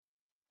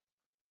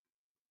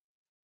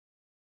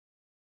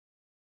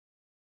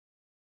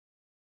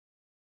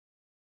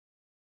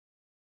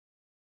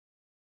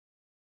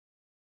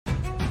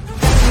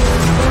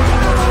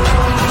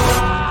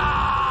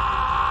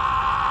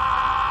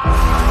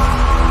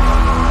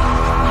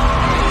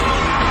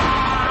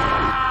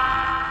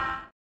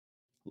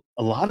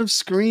a lot of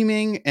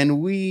screaming,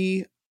 and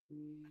we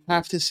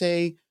have to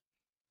say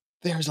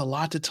there's a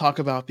lot to talk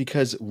about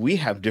because we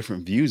have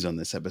different views on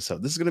this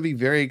episode. This is going to be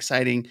very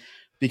exciting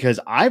because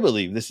I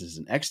believe this is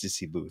an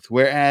ecstasy booth,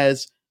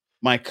 whereas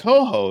my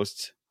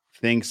co-host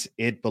thinks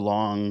it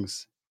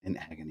belongs in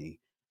agony.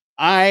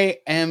 I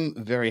am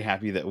very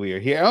happy that we are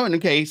here. Oh, and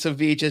okay, so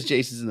VHS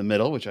Jason's in the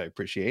middle, which I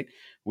appreciate.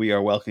 We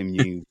are welcoming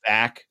you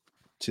back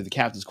to the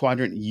Captain's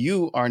Quadrant.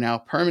 You are now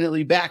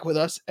permanently back with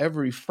us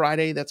every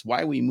Friday. That's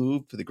why we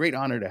moved, for the great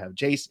honor to have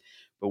Jace.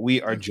 But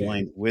we are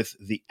joined with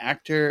the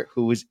actor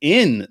who was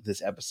in this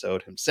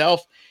episode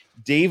himself,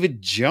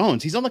 David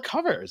Jones. He's on the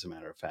cover, as a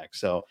matter of fact.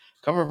 So,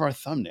 cover of our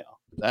thumbnail.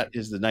 That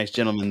is the nice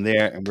gentleman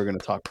there. And we're going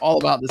to talk all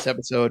about this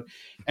episode.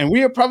 And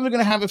we are probably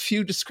going to have a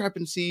few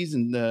discrepancies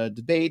and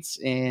debates.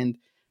 And,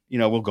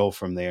 we'll go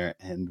from there.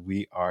 And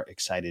we are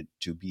excited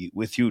to be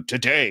with you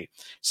today.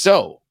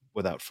 So,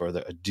 without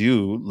further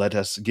ado, let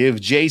us give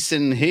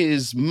Jason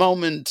his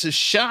moment to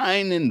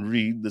shine and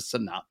read the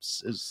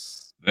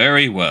synopsis.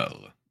 Very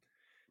well.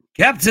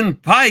 Captain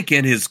Pike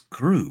and his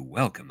crew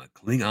welcome a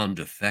Klingon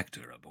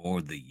defector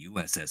aboard the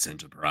USS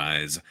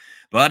Enterprise,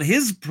 but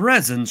his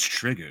presence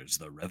triggers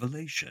the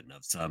revelation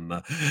of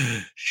some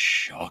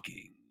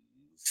shocking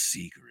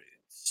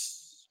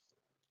secrets.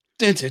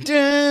 Dun, dun,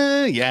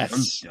 dun.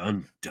 Yes.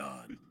 Dun,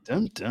 dun, dun.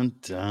 Dun, dun,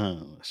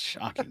 dun.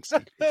 Shocking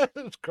secrets.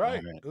 That's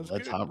great. All right,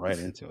 let's hop right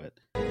into it.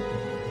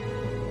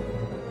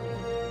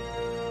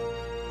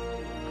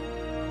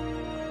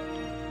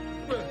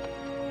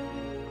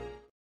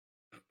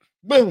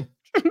 Boom.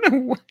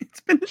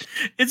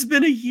 It's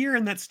been a year,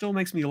 and that still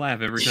makes me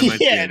laugh every time I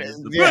see it.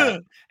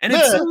 And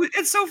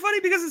it's so funny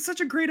because it's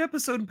such a great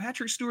episode, and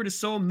Patrick Stewart is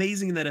so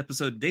amazing in that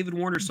episode. David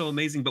Warner's so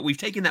amazing, but we've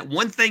taken that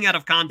one thing out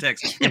of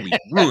context and we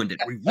ruined it.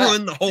 We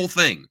ruined the whole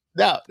thing.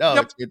 No,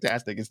 it's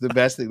fantastic. It's the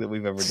best thing that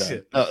we've ever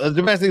done. It's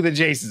the best thing that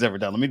Jason's ever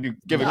done. Let me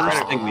give it credit. The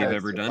worst thing we've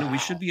ever done, and we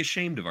should be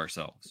ashamed of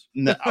ourselves.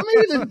 No,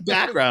 maybe the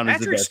background is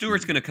Patrick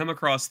Stewart's going to come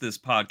across this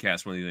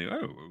podcast when he's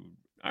like,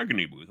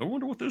 agony booth. I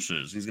wonder what this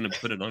is. He's going to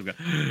put it on.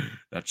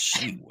 That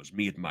scene was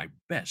me at my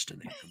best,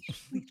 and they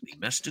completely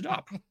messed it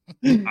up.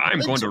 I'm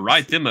going to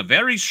write them a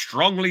very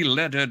strongly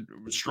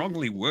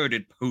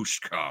worded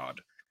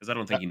postcard because I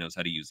don't think he knows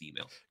how to use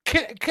email.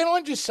 Can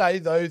I just say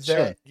though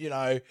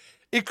that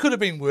it could have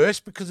been worse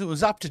because it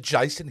was up to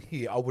Jason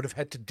here. I would have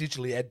had to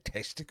digitally add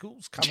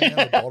testicles coming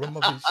out the bottom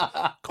of his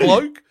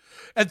cloak.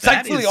 And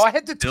thankfully, I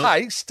had the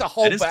taste to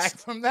hold back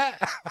from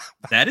that.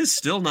 That is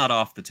still not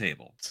off the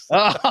table.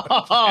 And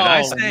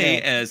I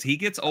say, as he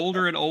gets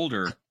older and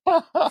older,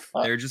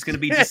 they're just going to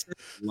be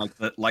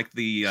like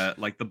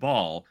the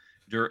ball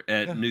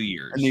at New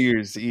Year's. New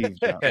Year's Eve.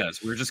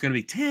 Yes, we're just going to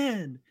be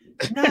 10,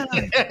 9.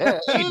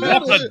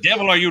 What the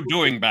devil are you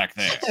doing back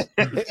there?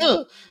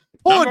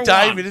 Poor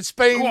David. It's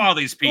been who are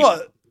these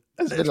people?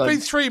 It's been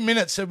 3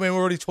 minutes and we're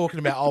already talking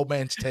about old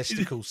man's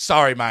testicles.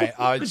 Sorry, mate.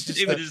 It's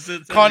just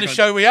the kind of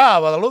show we are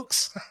by the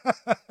looks.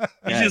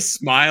 He's just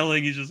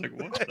smiling. He's just like,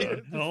 what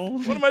the hell?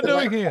 What am I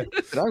doing here?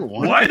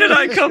 Why did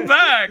I come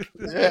back?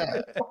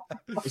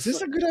 Is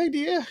this a good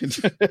idea?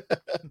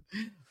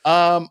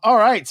 All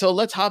right, so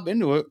let's hop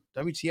into it.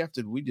 WTF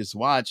did we just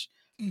watch?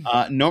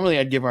 Normally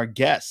I'd give our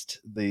guest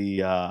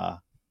the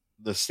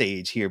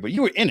stage here, but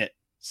you were in it.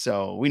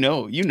 So we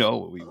know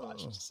what we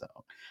watched. So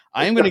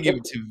I am going to give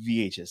it to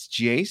VHS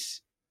Jace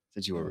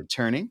since you were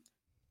returning.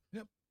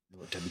 Yep.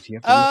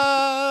 WTF?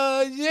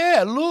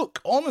 Yeah. Look,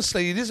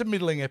 honestly, it is a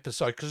middling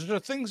episode because there are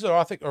things that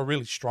I think are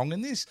really strong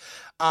in this.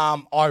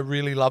 I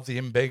really love the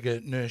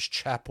Mbega Nurse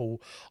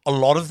Chapel. A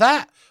lot of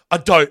that.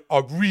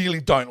 I really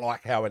don't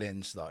like how it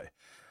ends though.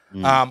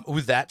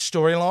 With that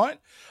storyline,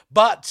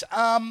 but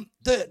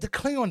the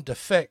Klingon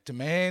defect,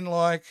 man,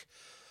 like.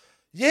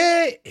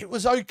 Yeah, it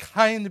was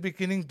okay in the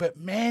beginning, but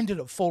man, did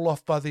it fall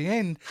off by the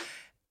end.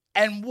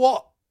 And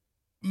what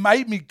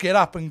made me get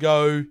up and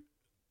go,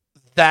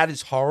 that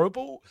is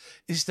horrible,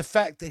 is the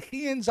fact that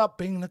he ends up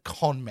being a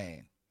con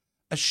man,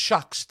 a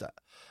shuckster,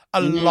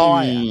 a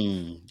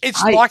liar.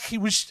 It's like he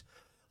was,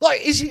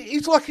 like,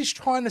 it's like he's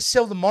trying to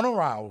sell the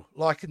monorail,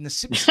 like in the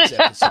Simpsons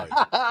episode.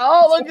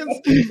 Oh my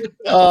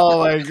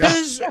God.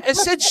 Because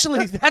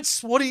essentially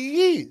that's what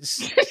he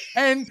is.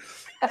 And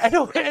it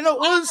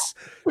was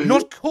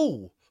not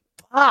cool.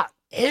 But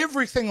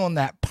everything on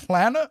that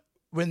planet,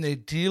 when they're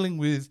dealing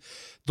with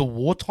the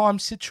wartime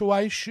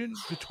situation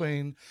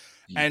between,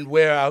 and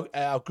where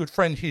our good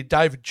friend here,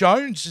 David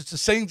Jones, it's the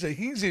scenes that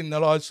he's in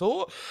that I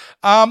saw.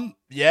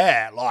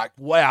 Like,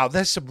 wow,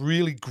 there's some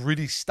really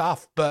gritty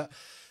stuff. But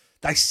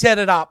they set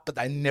it up, but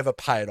they never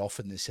pay it off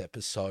in this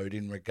episode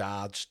in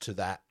regards to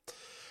that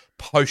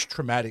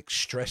post-traumatic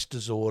stress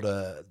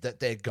disorder that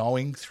they're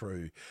going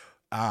through.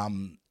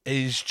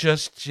 Is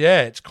just,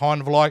 it's kind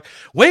of like,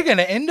 we're going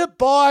to end it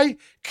by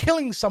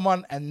killing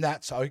someone, and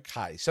that's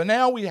okay. So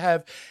now we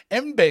have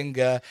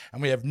Mbenga and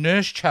we have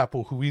Nurse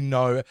Chapel, who we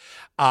know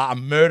are a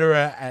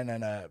murderer and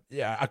an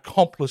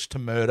accomplice to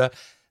murder,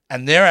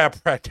 and they're our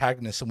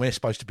protagonists, and we're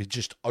supposed to be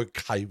just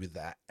okay with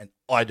that, and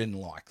I didn't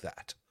like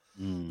that.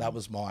 That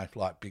was my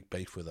big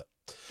beef with it.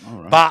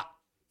 All right. But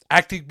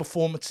Acting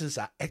performances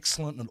are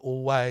excellent and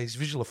always.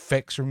 Visual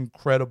effects are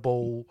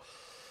incredible.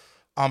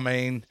 I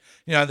mean,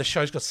 the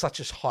show's got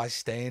such a high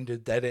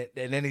standard that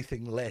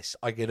anything less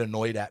I get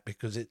annoyed at,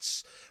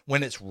 because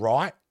when it's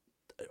right,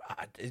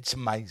 it's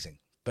amazing.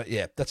 But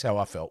yeah, that's how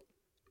I felt.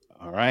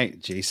 All right,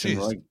 Jason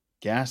Cheers. Roy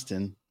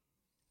Gaston.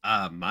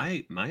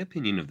 My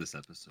opinion of this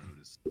episode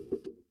is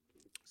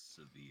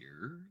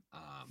severe.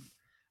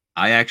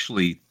 I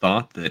actually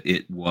thought that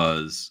it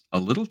was a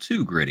little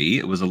too gritty.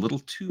 It was a little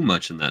too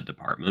much in that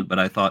department, but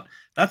I thought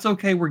that's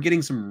okay. We're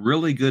getting some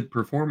really good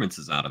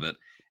performances out of it.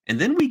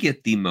 And then we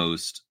get the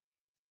most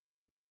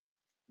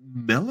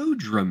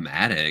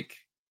melodramatic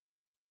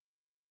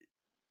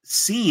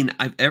scene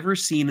I've ever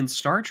seen in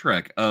Star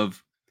Trek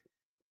of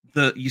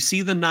you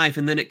see the knife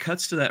and then it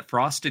cuts to that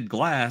frosted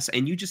glass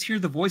and you just hear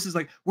the voices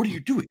like, "What are you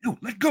doing? No,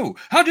 let go.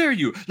 How dare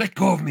you? Let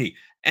go of me."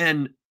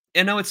 And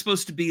now it's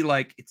supposed to be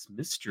like, it's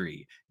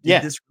mystery.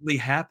 Did this really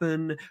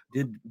happen?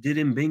 Did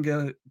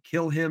Mbinga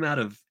kill him out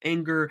of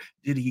anger?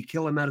 Did he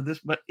kill him out of this?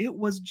 But it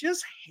was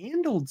just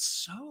handled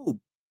so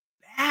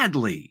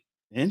badly.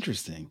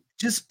 Interesting.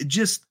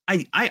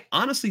 I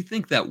honestly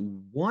think that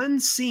one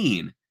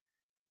scene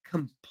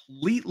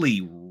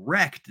completely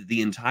wrecked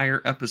the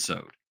entire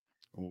episode.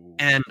 Ooh.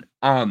 And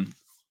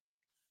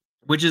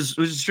which is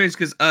strange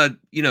because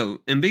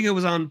Mbinga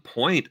was on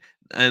point.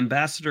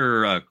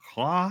 Ambassador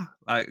Claw,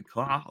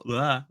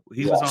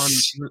 he was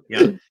on.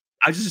 Yeah,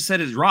 I just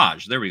said it's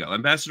Raj. There we go.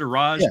 Ambassador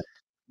Raj,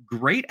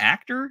 great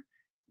actor,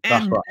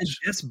 and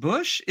Jess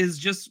Bush is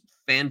just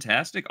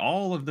fantastic.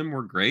 All of them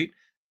were great.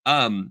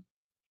 I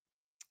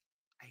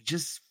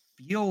just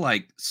feel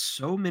like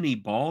so many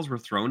balls were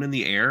thrown in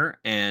the air,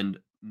 and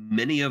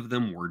many of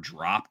them were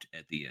dropped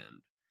at the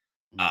end.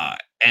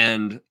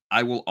 And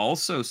I will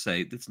also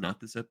say that's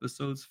not this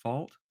episode's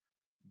fault,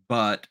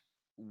 but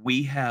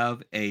we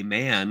have a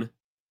man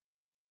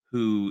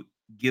who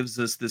gives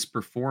us this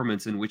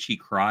performance in which he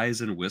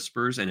cries and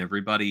whispers and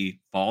everybody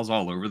falls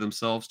all over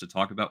themselves to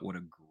talk about what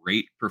a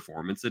great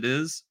performance it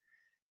is.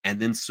 And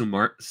then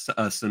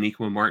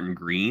Sonequa Martin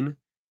Green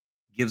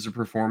gives a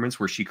performance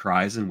where she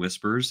cries and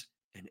whispers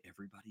and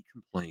everybody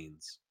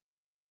complains.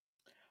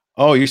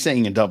 Oh, you're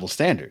saying a double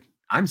standard.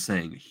 I'm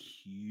saying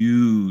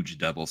huge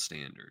double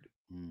standard.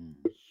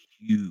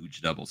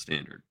 Huge double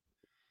standard.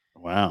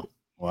 Wow.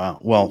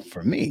 Well,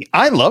 for me,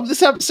 I love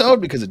this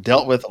episode because it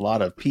dealt with a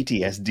lot of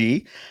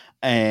PTSD.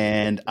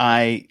 And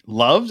I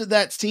loved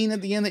that scene at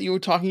the end that you were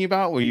talking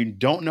about where you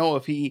don't know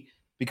if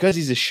because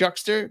he's a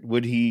shuckster,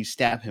 would he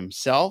stab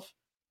himself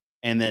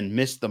and then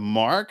miss the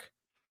mark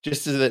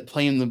just so that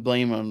playing the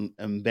blame on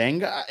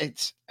Mbanga?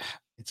 It's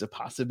a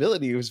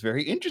possibility. It was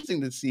very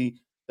interesting to see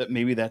that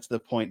maybe that's the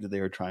point that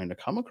they were trying to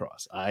come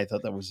across. I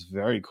thought that was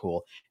very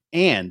cool.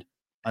 And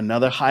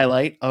another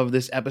highlight of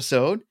this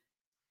episode,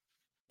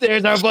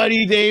 there's our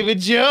buddy David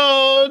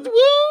Jones.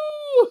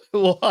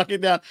 Woo! Walking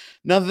down.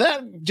 Now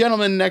that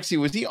gentleman next to you,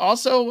 was he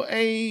also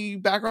a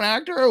background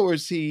actor, or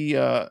was he?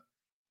 I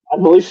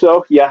believe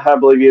so. Yeah, I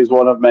believe he is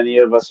one of many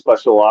of us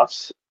special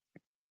ops.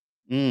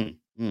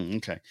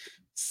 Okay.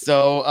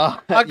 So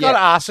I gotta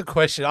ask a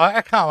question. I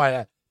can't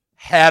wait.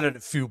 How did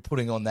it feel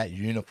putting on that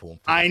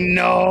uniform? I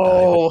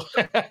know.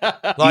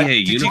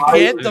 Did you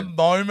get the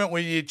moment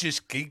where you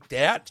just geeked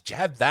out? Did you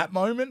have that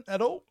moment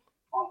at all?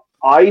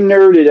 I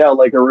nerded out.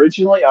 Like,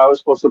 originally, I was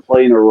supposed to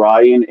play an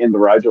Orion in the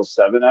Rigel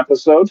 7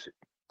 episode.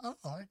 Oh,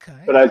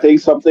 okay. But I think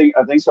something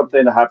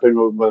that happened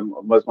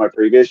was my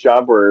previous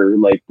job where,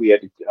 like, we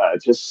had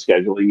just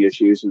scheduling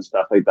issues and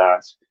stuff like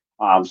that.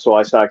 So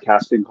I saw a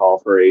casting call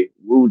for a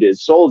wounded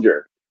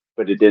soldier,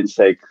 but it didn't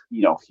say,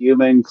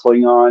 human,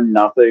 Klingon,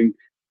 nothing.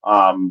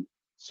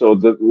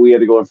 So we had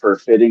to go in for a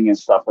fitting and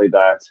stuff like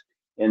that.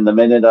 And the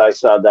minute I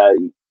saw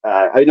that,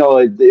 I know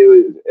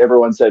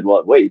everyone said,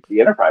 well, wait,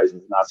 the Enterprise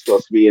is not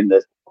supposed to be in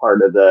this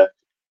part of the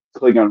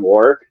Klingon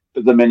War.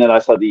 But the minute I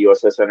saw the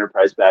USS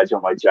Enterprise badge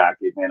on my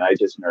jacket, man, I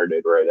just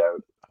nerded right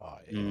out. Oh,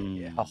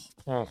 yeah.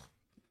 Oh,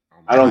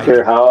 I don't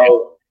care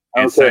how.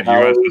 It said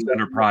USS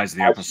Enterprise,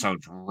 the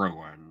episode's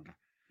ruined.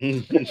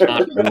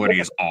 Continuity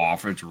is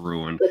off. It's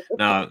ruined.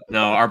 No,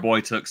 our boy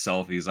took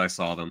selfies. I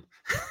saw them.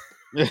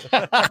 I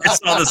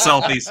saw the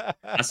selfies.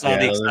 I saw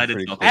the excited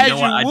selfies. As you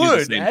know what? I do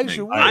the same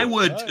thing. I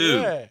would too.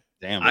 Yeah.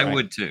 Damn, I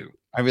would too.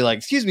 I'd be like,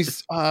 excuse me,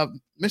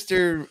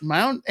 Mr.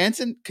 Mount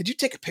Anson, could you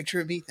take a picture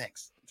of me?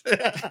 Thanks.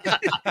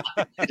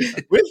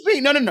 With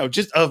me? No,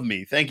 just of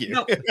me. Thank you.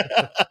 No.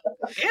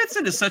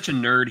 Anson is such a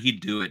nerd, he'd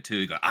do it too.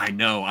 He'd go, I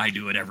know, I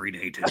do it every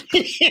day too.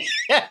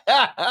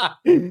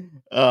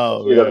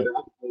 Oh, the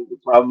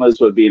problem is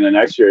with being an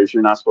extra is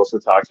you're not supposed to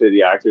talk to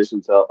the actors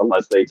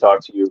unless they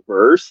talk to you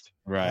first.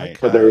 right. Okay.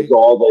 But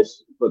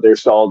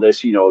there's all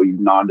this,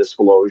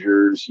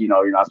 non-disclosures.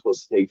 You're not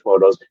supposed to take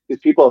photos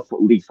because people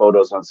leak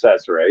photos on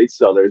sets, right?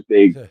 So there's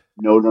big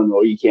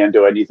no, you can't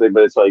do anything.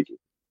 But it's like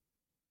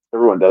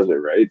everyone does it,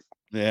 right?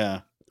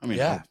 Yeah. I mean,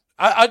 Yeah.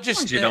 I As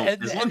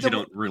long as you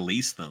don't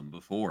release them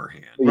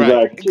beforehand.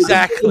 Right.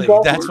 Exactly.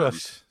 That's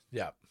what.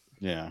 Yeah.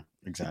 Yeah,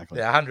 exactly.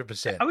 Yeah.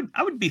 100%.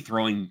 I would be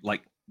throwing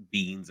like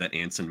beans at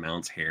Anson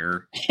Mount's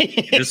hair,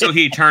 just so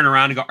he'd turn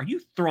around and go, "Are you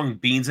throwing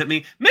beans at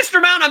me,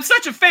 Mr. Mount? I'm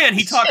such a fan.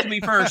 He talked to me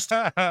first."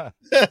 I don't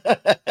know,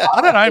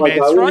 Like, man.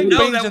 I Throwing wouldn't-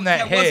 beans in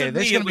that hair, wasn't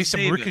there's me, going it to be was some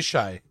David.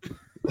 ricochet.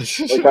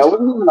 Like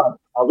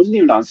I wasn't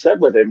even on set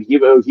with him. He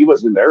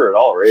wasn't there at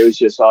all. Right? It was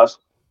just us,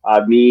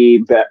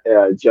 me,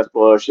 Jeff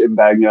Bush, and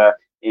Bagna,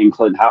 and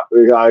Clint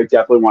Howard. I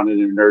definitely wanted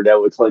to nerd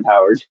out with Clint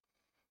Howard.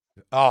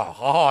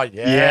 Oh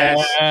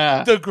yes.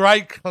 Yeah. The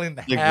great Clint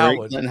The Howard.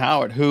 great Clint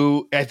Howard,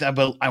 who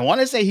I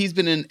want to say he's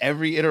been in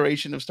every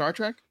iteration of Star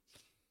Trek,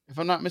 if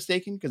I'm not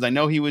mistaken, because I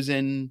know he was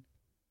in.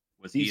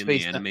 Was Deep he in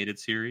Space the Nine. animated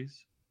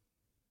series?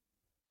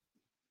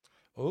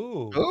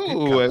 Ooh,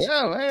 Oh, deep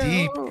cuts.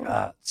 Deep oh.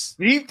 cuts.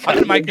 Deep I need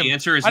to cut. make The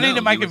answer is I need no, to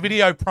he make a was-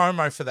 video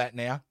promo for that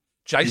now.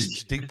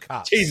 Jason's deep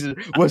cuts. Jesus,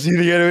 was he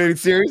the animated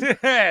series?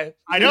 Yeah,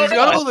 I don't He's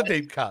got know. all the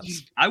deep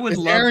cuts. I would Is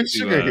love Aaron to.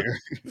 Sugar here?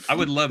 I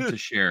would love to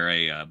share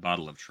a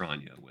bottle of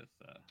Tranya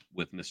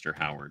with Mr.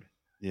 Howard.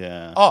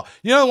 Yeah. Oh,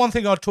 you know, one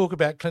thing I'd talk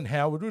about Clint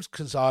Howard was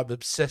because I'm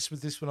obsessed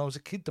with this when I was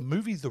a kid. The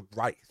movie The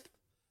Wraith.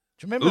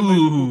 Do you remember the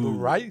movie called The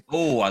Wraith?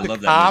 Oh, I the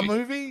love car that movie.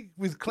 movie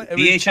with Clint.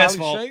 VHS Charlie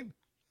vault. Sheen?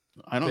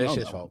 I don't know. VHS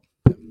that vault.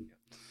 one.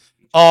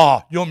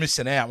 Oh, you're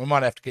missing out. We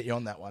might have to get you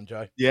on that one,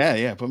 Joe.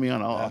 Yeah. Put me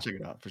on. I'll Yeah. check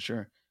it out for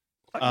sure.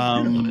 I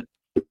can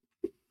do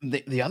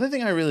it. The other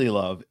thing I really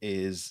love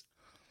is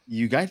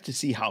you got to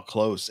see how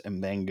close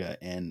Mbenga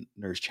and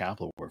Nurse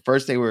Chapel were.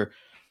 First, they were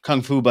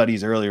kung fu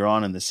buddies earlier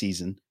on in the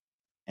season,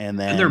 and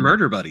then And they're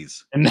murder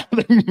buddies. and now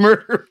they're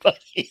murder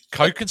buddies.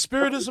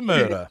 Co-conspirators of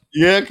murder.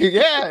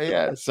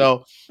 Yeah.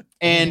 So,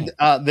 and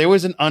there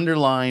was an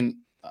underlying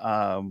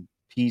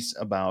piece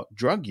about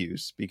drug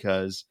use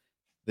because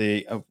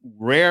the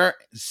rare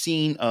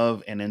scene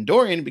of an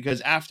Andorian, because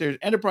after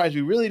Enterprise,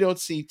 we really don't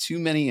see too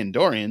many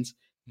Andorians.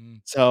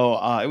 So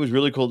it was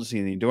really cool to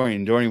see the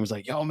Andorian. Andorian was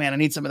like, "Yo, man, I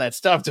need some of that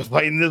stuff to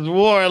fight in this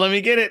war. Let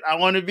me get it. I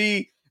want to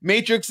be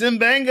Matrix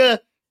Mbenga."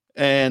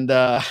 And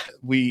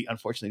we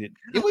unfortunately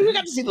didn't. We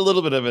got to see a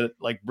little bit of it,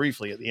 like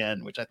briefly at the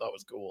end, which I thought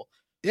was cool.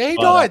 Yeah, he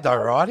But, died though,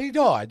 right? He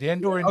died. The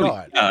Andorian Oh,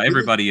 died.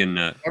 Everybody in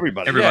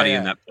Everybody. Yeah.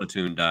 in that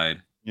platoon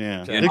died.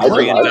 Yeah. The Yeah.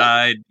 Andorian survived.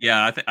 died.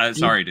 Yeah,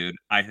 sorry, dude.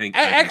 I think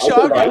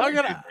Actually, I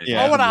I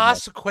Yeah. want to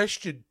ask the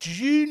question. Do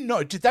you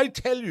know? Did they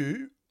tell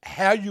you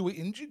how you were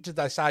injured? Did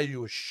they say you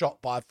were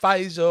shot by a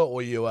phaser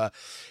or you were,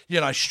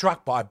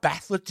 struck by a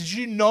bafflet? Did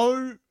you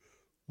know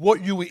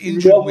what you were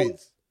injured No.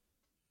 with?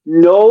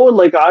 No,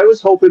 like I was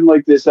hoping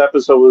like this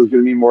episode was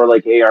going to be more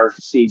like AR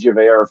Siege of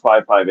AR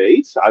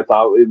 558. I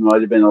thought it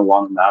might have been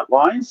along that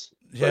lines.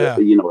 Yeah.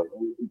 But,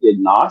 it did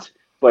not.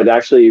 But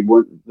actually,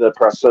 what the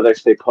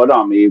prosthetics they put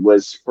on me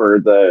was for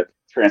the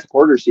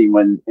transporter scene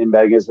when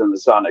Mbeg is in the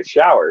sonic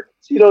shower.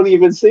 So you don't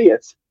even see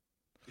it.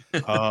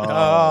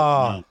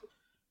 Oh.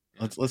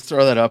 Let's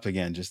throw that up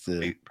again, just to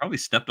They probably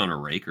stepped on a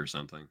rake or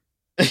something.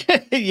 Yeah,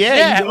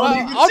 you don't well,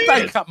 even I'll see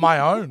make it. up my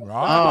own, right?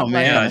 Oh, I'll make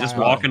man. up Yeah, my just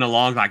own. walking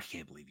along. I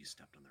can't believe you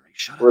stepped on the rake.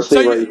 Shut We're up.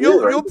 seeing So right here,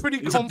 you're right? pretty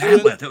It was a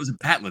confident. batlet. That was a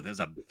batlet.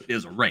 It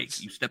was a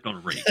rake. You stepped on a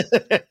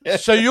rake.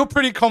 So you're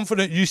pretty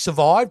confident you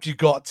survived. You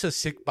got to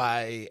sick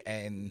bay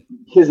and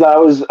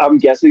Because I'm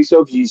guessing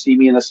so. Because you see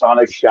me in the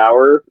sonic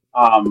shower.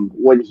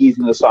 When he's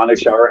in the sonic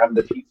shower having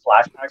the peak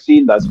flashback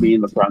scene, that's me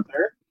in the front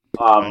there.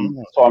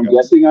 So I'm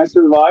guessing I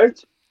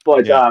survived.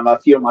 But Yeah. a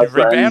few of my you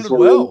friends rebounded were,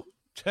 well.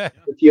 a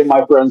few of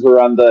my friends were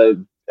on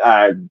the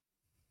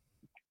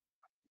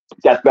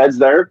deathbeds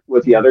there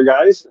with the other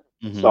guys.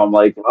 Mhm. So I'm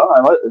like,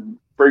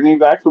 bring me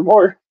back for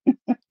more.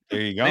 There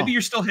you go. Maybe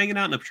you're still hanging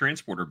out in a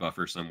transporter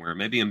buffer somewhere.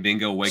 Maybe in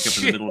bingo, wake up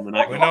in the middle of the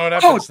night. We go, know what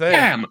happens oh, there.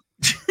 damn.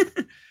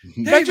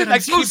 Imagine David, they I'm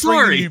so keep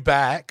bringing sorry. you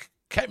back.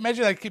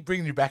 Imagine they keep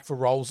bringing you back for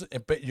roles,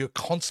 but you're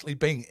constantly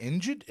being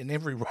injured in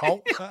every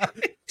role.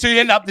 So you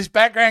end up this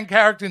background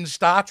character in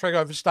Star Trek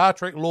over Star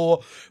Trek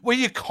lore, where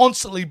you're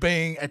constantly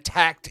being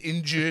attacked,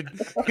 injured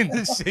in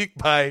the sick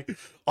bay.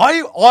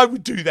 I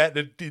would do that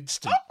in an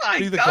instant. Oh my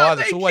Be the God, guy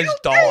that's they always killed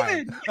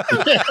dying.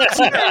 David.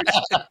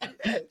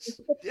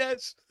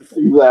 Yes.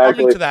 Exactly. I'm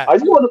into that. I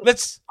just want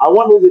Let's. I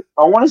wanted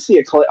to see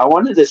a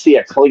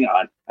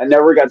Klingon. I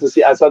never got to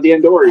see. I saw the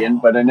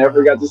Andorian, but I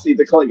never got to see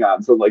the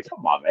Klingon. So I'm like,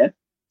 come on, man.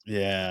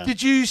 Yeah.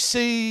 Did you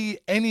see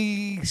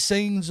any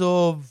scenes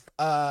of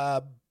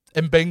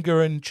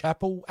Mbenga and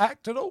Chapel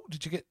act at all?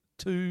 Did you get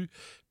to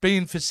be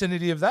in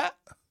vicinity of that?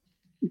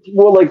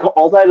 Well, like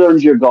all that on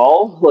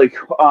Jagal, like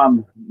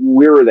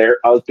we were there.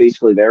 I was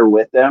basically there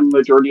with them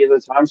majority of the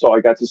time, so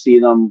I got to see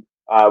them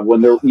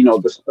when they're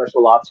the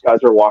special ops guys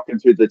are walking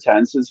through the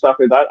tents and stuff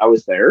like that. I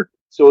was there,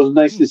 so it was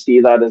nice to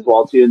see that as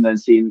well too. And then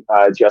seeing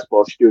Jess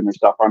Bush doing her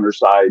stuff on her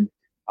side.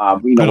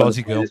 Good when Aussie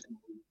the girl.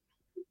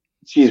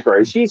 She's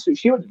great. She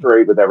was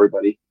great with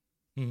everybody.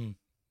 Mhm.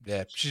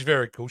 Yeah, she's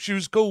very cool. She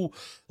was cool,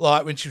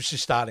 like when she was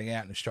just starting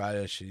out in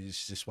Australia.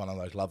 She's just one of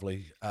those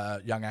lovely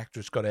young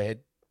actors. Got her head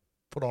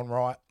put on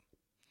right.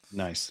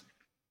 Nice.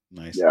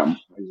 Yeah,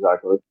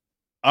 exactly.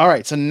 All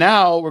right. So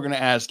now we're going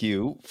to ask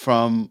you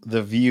from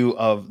the view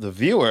of the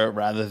viewer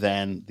rather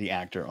than the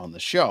actor on the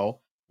show.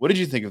 What did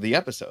you think of the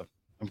episode?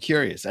 I'm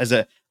curious.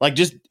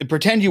 Just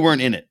pretend you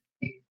weren't in it.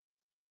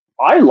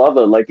 I love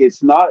it. Like,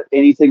 it's not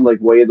anything like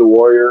Way of the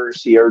Warrior,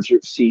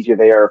 Siege of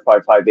AR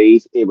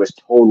 558. It was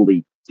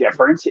totally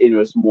different. It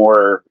was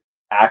more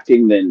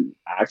acting than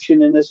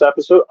action in this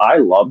episode. I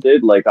loved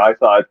it. Like, I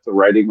thought the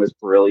writing was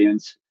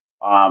brilliant.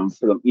 For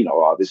the,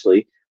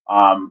 obviously.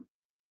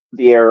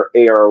 The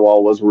AR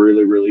wall was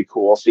really, really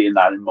cool, seeing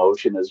that in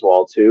motion as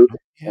well too.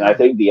 And I Yeah.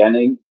 think the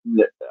ending,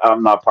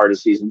 I'm not part of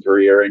season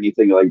 3 or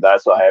anything like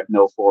that, so I have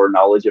no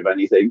foreknowledge of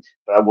anything.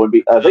 But I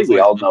think Sounds we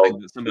like all something know.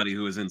 that somebody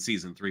who was in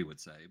season 3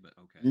 would say, but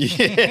okay.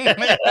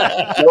 Yeah.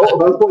 No,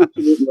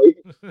 unfortunately.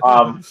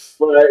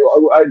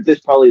 But this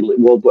probably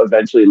will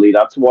eventually lead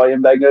up to why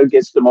Mbenga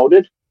gets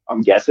demoted.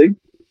 I'm guessing,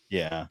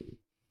 Yeah.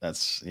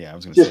 That's I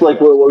was gonna just say like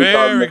that. what we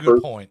saw in Very the good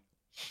first, point.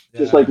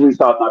 just like Yeah. we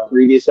saw in that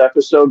previous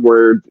episode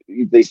where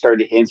they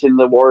started hinting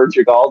the word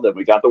Jagal, then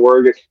we got the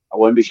word. I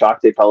wouldn't be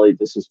shocked.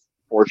 This is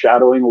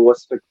foreshadowing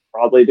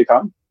probably to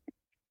come.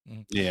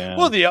 Yeah.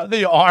 Well, the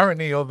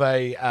irony of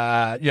the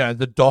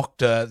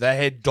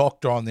head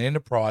doctor on the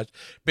Enterprise,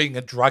 being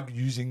a drug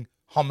using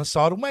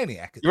homicidal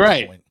maniac at this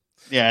Right. point.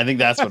 Yeah, I think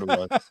that's what it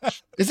was.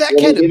 Is that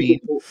Well, ketamine?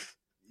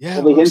 Yeah.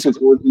 they hinted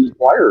towards the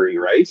inquiry,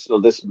 right? So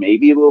this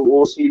maybe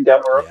we'll see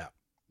down the road. Yeah.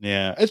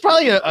 Yeah. It's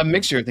probably a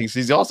mixture of things.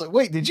 He's also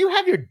did you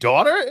have your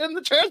daughter in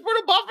the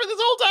transporter buffer this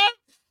whole time?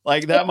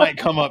 Like that might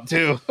come up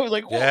too.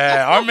 Like,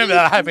 Yeah, I remember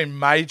having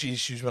major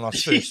issues when I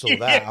first saw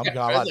that. I'm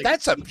going like,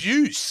 that's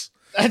abuse.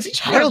 That's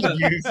child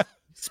abuse.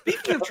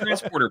 Speaking of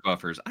transporter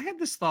buffers, I had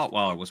this thought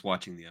while I was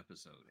watching the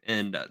episode,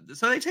 and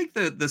so they take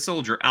the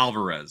soldier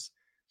Alvarez,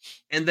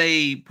 and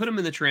they put him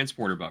in the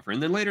transporter buffer,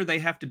 and then later they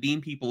have to beam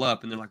people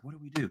up, and they're like, "What do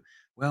we do?"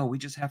 Well, we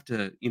just have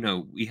to,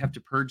 we have to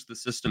purge the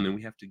system, and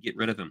we have to get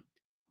rid of him.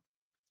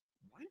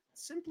 Why not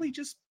simply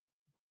just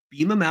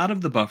beam him out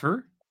of the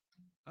buffer?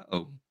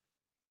 Uh-oh.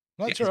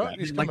 That's Yeah, all right.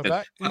 He's like coming that.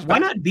 back. He's Why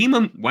back. not beam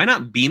him? Why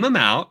not beam him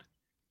out?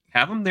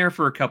 Have him there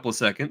for a couple of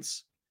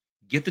seconds,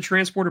 get the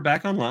transporter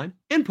back online,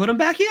 and put him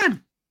back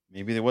in.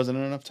 Maybe there wasn't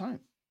enough time.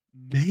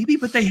 Maybe,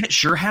 but they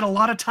sure had a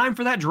lot of time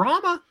for that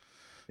drama.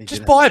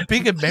 Just buy a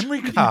bigger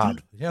memory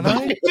card, you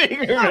know?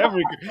 Bigger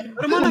memory.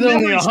 Put him on a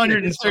There's only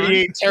memory stick, it's fine.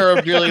 138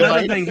 terabrillion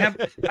Another bytes. thing,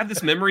 have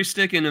this memory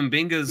stick in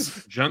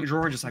Mbinga's junk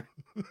drawer, and just like,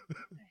 what the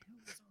hell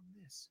is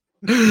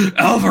on this?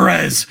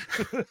 Alvarez.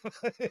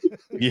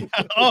 Yeah.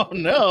 Oh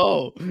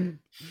no.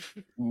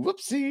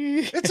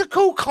 Whoopsie. It's a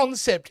cool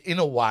concept in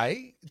a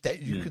way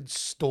that you Yeah. can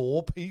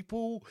store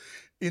people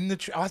in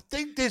the. I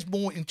think there's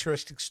more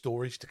interesting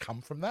stories to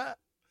come from that.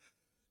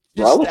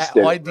 Just Relic that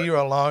stick.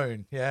 idea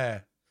alone, yeah.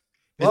 It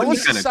Well, would be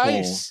what's to kinda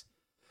say? cool.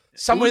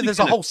 Somewhere be there's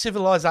a kinda- whole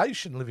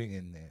civilization living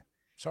in there.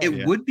 Sorry.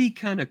 It would be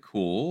kind of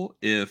cool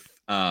if,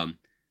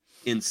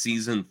 in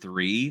season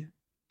 3,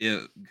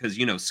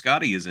 because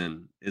Scotty is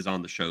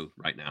on the show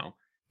right now.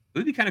 It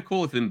would be kind of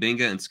cool if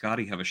Mbinga and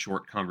Scotty have a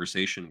short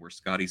conversation where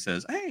Scotty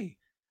says, "Hey,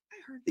 I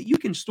heard that you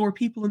can store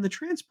people in the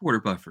transporter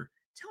buffer.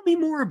 Tell me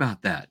more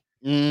about that."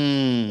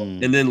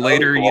 Mm. And then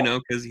later, cool.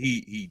 because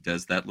he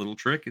does that little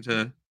trick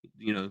to,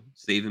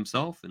 save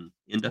himself and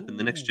end up in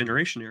the next Ooh.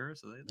 generation era.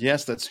 So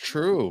Yes, that's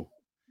true.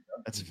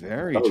 That's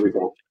very That would be true.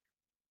 cool.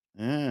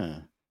 Yeah.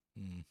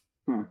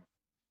 Hmm.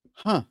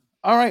 Huh.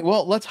 All right.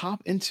 Well, let's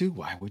hop into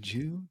why would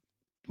you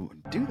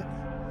do that?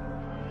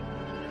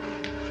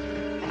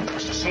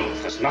 Mr.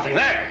 Smooth, there's nothing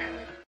there.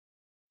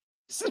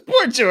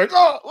 Poor George.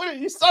 Oh, what are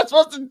you not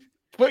supposed to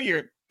put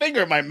your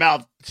finger in my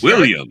mouth?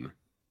 William,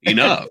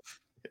 enough.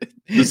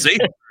 The safe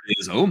word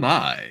is "oh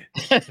my."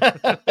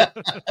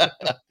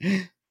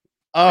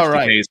 All Mr.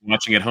 right. K is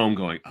watching at home,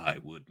 going, "I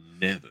would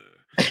never.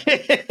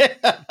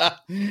 I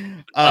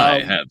I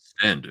have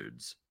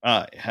standards."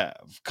 I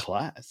have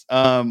class.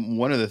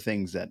 One of the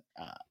things that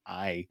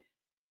I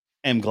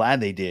am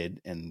glad they did,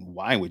 and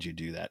why would you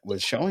do that,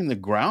 was showing the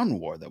ground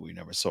war that we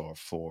never saw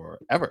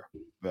forever.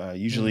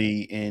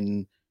 Usually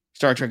in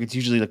Star Trek, it's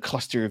usually the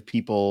cluster of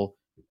people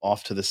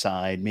off to the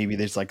side. Maybe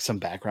there's like some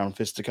background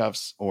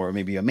fisticuffs, or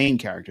maybe a main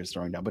character is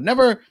throwing down, but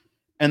never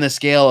in the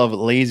scale of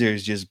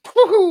lasers just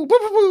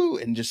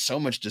and just so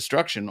much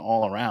destruction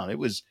all around. It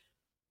was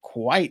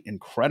quite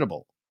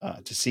incredible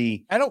to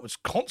see. And it was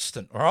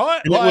constant,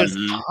 right? And Like, it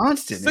was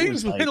constant. It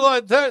things was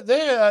like that.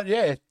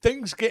 There,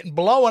 things getting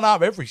blown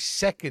up every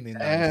second in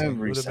those things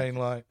Every would have second.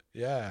 been like,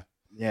 yeah.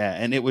 Yeah,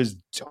 and it was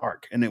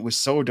dark, and it was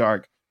so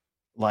dark,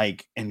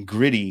 like, and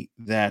gritty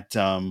that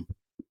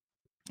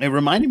it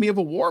reminded me of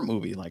a war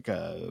movie, like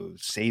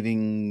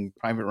Saving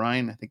Private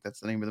Ryan. I think that's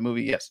the name of the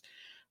movie. Yes,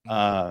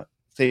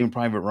 Saving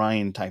Private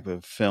Ryan type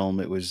of film.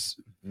 It was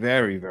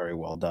very, very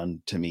well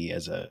done to me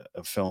as a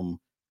film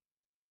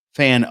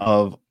fan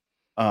of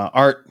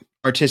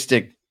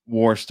artistic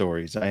war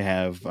stories. I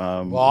have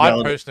Well,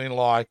 I personally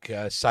like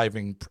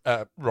Saving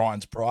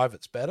Ryan's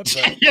Privates better,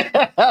 but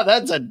yeah,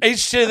 that's a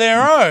each to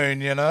their own,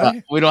 you know.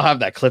 we don't have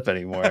that clip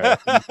anymore. As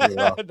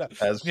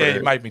Yeah, for-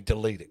 you made me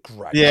delete it.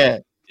 Great. yeah,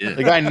 Yeah.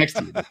 the guy next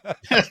to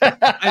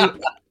you.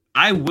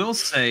 I will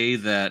say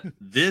that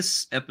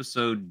this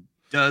episode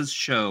does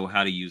show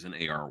how to use an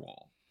AR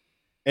wall.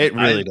 It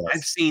really I've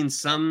does. seen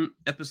some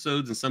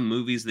episodes and some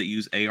movies that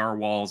use AR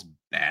walls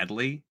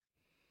badly.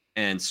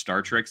 and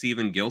Star Trek's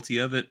even guilty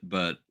of it,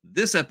 but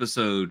this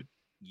episode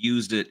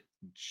used it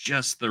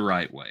just the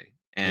right way.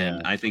 And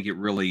Yeah. I think it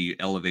really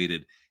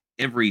elevated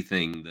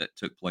everything that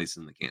took place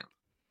in the camp.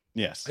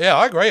 Yes. Yeah,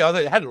 I agree. I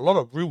think it had a lot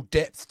of real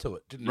depth to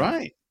it, didn't it?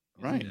 Right. Yes,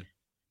 it Right. did.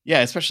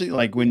 Yeah, especially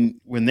like when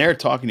they're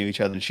talking to each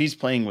other and she's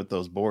playing with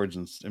those boards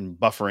and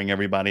buffering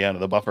everybody out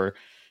of the buffer.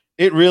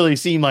 It really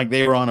seemed like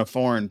they were on a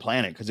foreign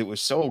planet because it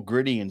was so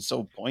gritty and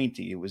so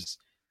pointy. It was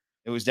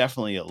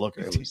definitely a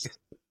looker. It was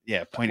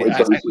pointy. Which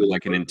one's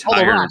Like an All the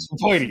entire rocks were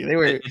pointy. They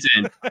were it's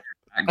an entire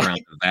background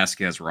of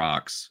Vasquez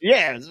rocks.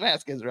 yeah, it's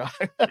Vasquez rock.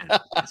 Yeah,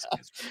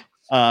 Vasquez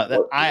rocks.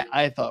 That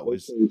I thought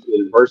was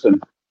in person.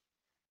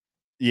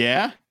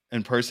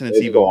 in person it's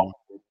It's even cool.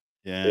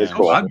 yeah. It's Oh,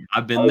 cool.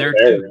 I've been there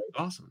too. It's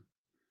awesome.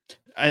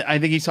 I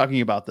think he's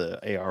talking about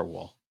the AR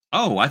wall.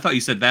 Oh, I thought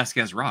you said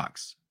Vasquez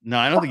rocks. No,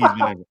 I don't think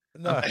he's been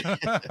No.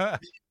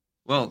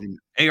 Well,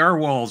 AR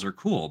walls are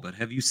cool, but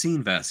have you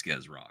seen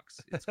Vasquez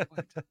rocks? It's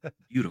quite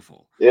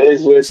beautiful.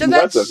 It's So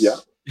impressive, that's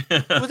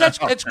yeah. well,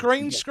 that's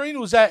green screen. Or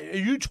was that? Are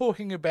you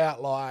talking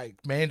about like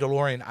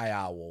Mandalorian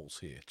AR walls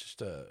here?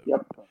 Just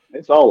Yep.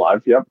 It's all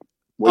live, yep.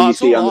 What Oh, you it's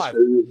see all on the live.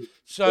 screen.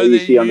 So What you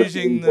see they're on the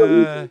using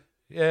screen,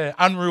 the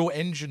Unreal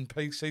Engine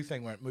PC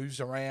thing where it moves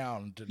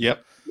around. And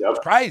Yep. Yep. It's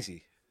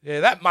crazy.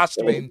 Yeah, that must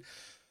have been.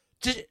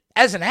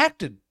 As an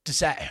actor, does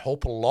that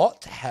help a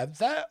lot to have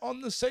that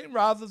on the scene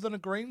rather than a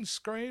green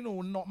screen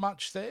or not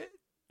much there?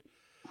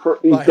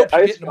 Like help you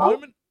get in the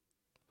moment.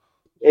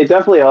 It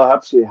definitely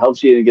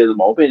helps you to get the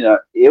moment.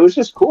 It was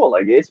just cool.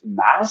 Like it's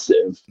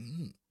massive.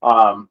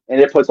 And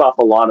it puts off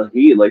a lot of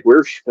heat. Like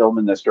we're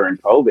filming this during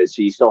COVID,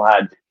 so you still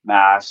had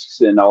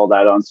masks and all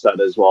that on set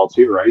as well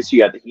too, right? So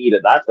you got the heat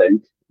of that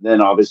thing.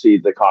 Then obviously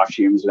the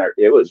costumes and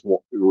it was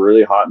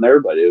really hot in there,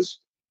 but it's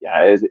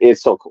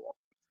so cool.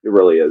 It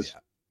really is. Yeah.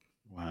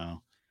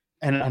 Wow.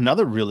 And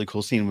another really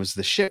cool scene was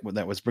the ship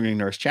that was bringing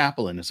Nurse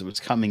Chapel in as it was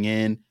coming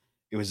in.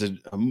 It was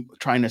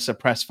trying to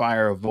suppress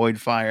fire, avoid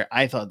fire.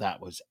 I thought that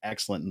was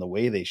excellent. And the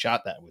way they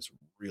shot that was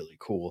really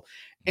cool.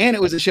 And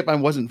it was a ship I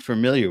wasn't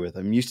familiar with.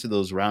 I'm used to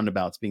those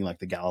roundabouts being like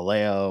the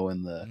Galileo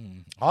and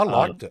the I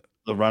liked it.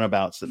 the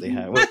runabouts that they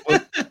had.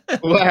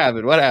 What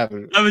happened? What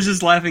happened? I was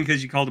just laughing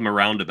because you called him a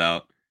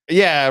roundabout.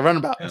 Yeah,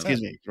 runabout. Yeah.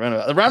 Excuse me.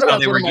 Runabout. The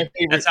roundabout's one of my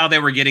favorite. That's how they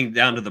were getting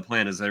down to the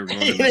planet as they were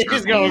going. They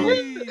just go,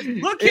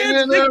 Look,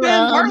 kids, in Big and Ben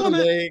around the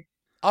Parliament. lake.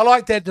 I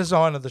like that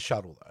design of the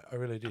shuttle, though. I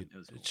really did. It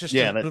was cool. It's just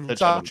Yeah, a that little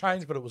shuttle. dark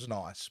change, but it was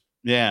nice.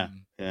 Yeah.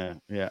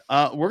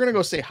 We're gonna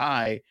go say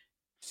hi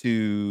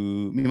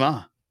to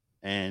Mima,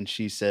 and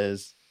she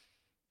says,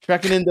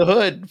 "Trekking in the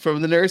hood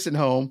from the nursing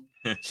home."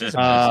 She's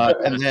amazing.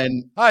 And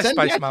then Hi, send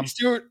Space Patrick Mom.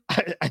 Stewart.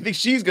 I think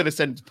she's gonna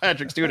send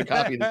Patrick Stewart a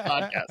copy of this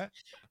podcast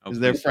Oh, because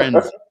they're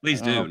friends.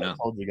 Please I don't know do. if I No.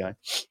 told you guy.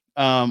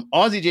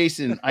 Aussie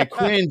Jason, I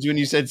cringed when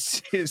you said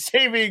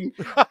saving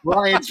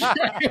Ryan's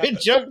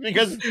joke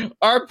because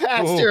our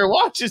pastor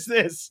watches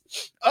this.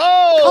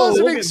 Oh,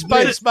 look Cosmic at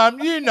Space this. Mum,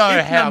 you know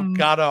It's how a-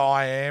 gutter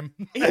I am.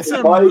 It's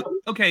Right.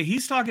 okay.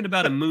 He's talking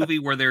about a movie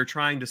where they're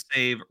trying to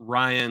save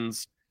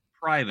Ryan's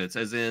privates,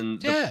 as in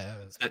the Yeah.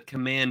 privates that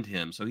command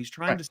him. So he's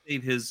trying to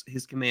save his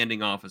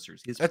commanding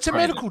officers. His It's a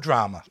privates. medical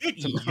drama. Get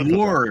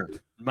your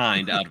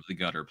mind out of the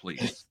gutter,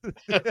 please.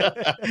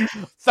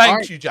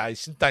 Thank you,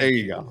 Jason. Thank There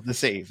you go. The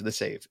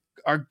save.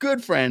 Our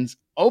good friends,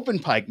 Open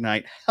Pike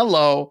Night.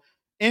 Hello,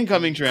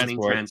 incoming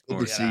transport. Good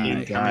to see you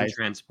G'day. guys.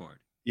 Transport.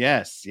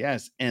 Yes.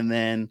 And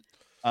then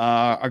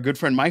our good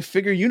friend, My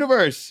Figure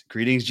Universe.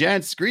 Greetings,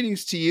 gents.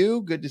 Greetings to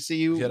you. Good to see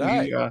you.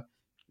 G'day.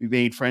 We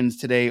made friends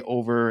today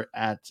over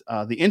at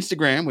the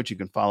Instagram, which you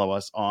can follow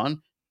us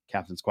on,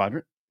 Captain's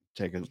Quadrant.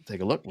 Take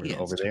a look. We're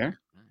over there.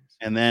 Nice.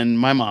 And then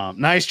my mom.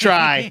 Nice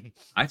try.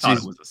 I thought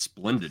She's- it was a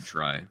splendid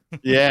try.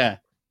 Yeah.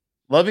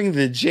 Loving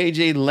the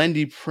JJ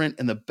Lendy print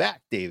in the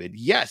back, David.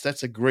 Yes,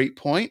 that's a great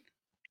point.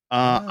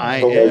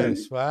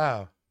 Yes,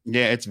 wow.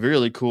 Yeah, it's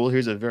really cool.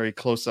 Here's a very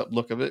close-up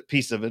look of it,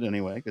 piece of it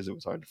anyway, because it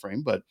was hard to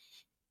frame, but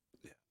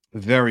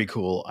very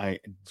cool. I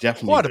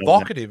definitely Quite dug that.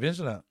 evocative,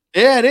 isn't it?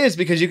 Yeah, it is,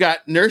 because you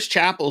got Nurse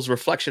Chapel's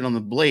reflection on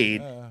the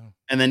blade, Uh,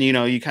 and then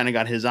you kind of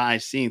got his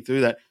eyes seeing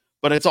through that.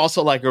 But it's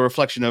also like a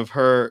reflection of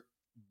her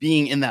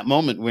being in that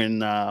moment when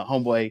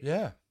Homeboy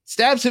yeah.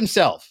 stabs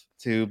himself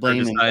to They're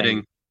blame him.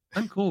 deciding,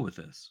 I'm cool with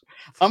this.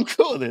 I'm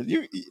cool with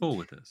it. Cool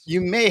with this.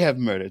 You may have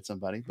murdered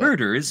somebody, but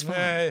Murder is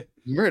fine.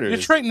 murder You're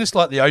is treating this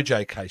like the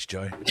OJ case,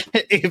 Joe.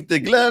 if the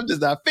glove does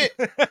not fit,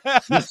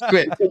 just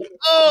quit.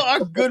 Oh, our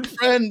good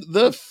friend,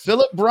 the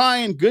Philip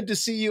Bryan. Good to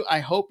see you. I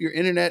hope your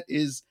internet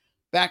is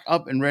back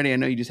up and ready. I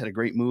know you just had a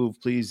great move.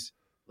 Please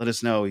let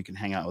us know. You can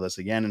hang out with us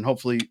again. And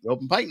hopefully, the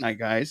Open Pike Night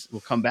guys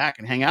will come back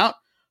and hang out.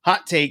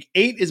 Hot take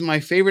 8 is my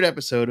favorite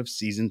episode of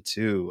season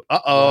 2.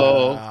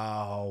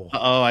 Wow.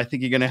 I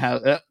think you're going to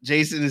have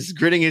Jason is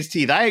gritting his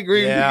teeth. I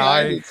agree with you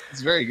guys.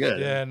 It's very good.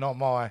 Yeah, not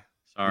my.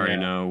 Sorry, Yeah.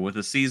 no. With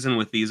a season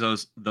with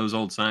those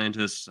old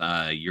scientists,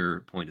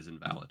 your point is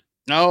invalid.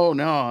 No.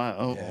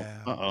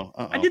 Yeah.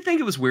 I did think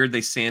it was weird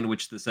they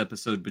sandwiched this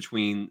episode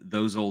between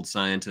those old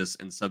scientists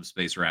and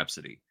Subspace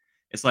Rhapsody.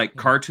 It's like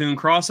cartoon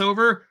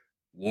crossover,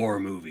 war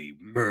movie,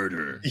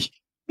 murder,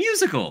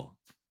 musical.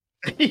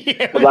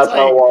 Yeah,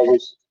 Well,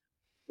 it's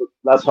like,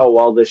 that's how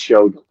well this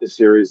show, the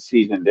series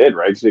season did,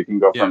 right? So it can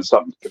go Yeah. from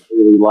something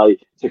completely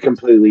light to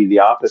completely the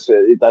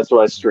opposite. That's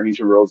why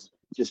Stranger Worlds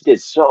just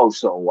did so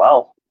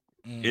well.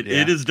 It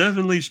Yeah. is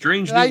definitely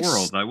Strange New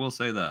Worlds. I will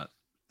say that.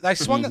 They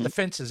swung at the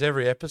fences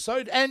every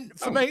episode, and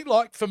for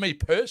me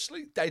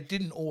personally, they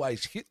didn't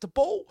always hit the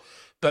ball,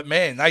 but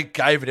man, they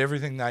gave it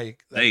everything they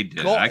did.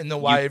 got in the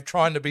way of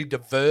trying to be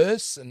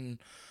diverse and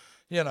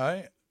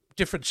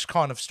different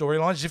kind of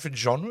storylines, different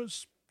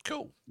genres.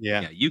 Cool.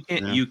 yeah,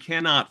 You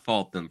cannot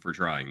fault them for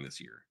trying this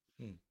year.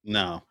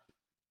 no.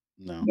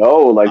 No,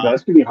 like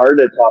that's gonna be hard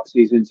to top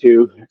season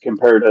 2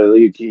 compared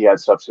to he had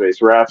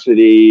Subspace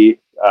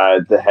Rhapsody,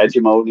 the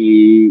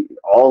Hegemony,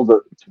 all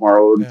the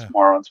tomorrow.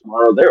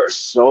 There are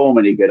so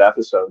many good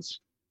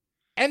episodes.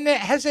 And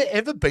has there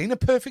ever been a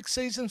perfect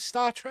season of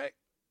Star Trek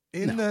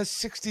in the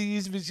 60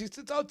 years of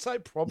existence? I'd say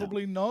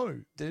probably no.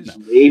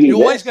 You're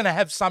always going to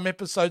have some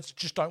episodes that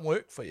just don't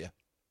work for you.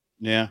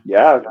 Yeah.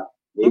 Yeah.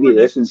 Maybe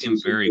this is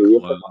very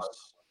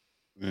close.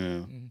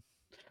 Yeah.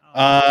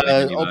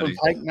 Open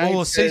Pike Night.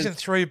 Oh, season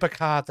 3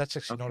 Picard. That's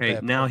actually not a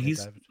bad now point,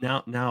 he's David.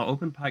 now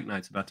Open Pike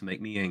Night's about to make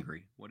me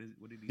angry. What did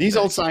he These say?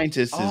 old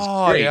scientists is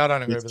great. Yeah, I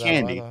don't agree with with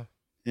candy. that either.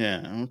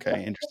 Yeah,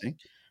 okay, interesting.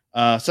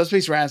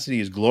 Subspace Rhapsody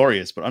is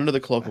glorious, but Under the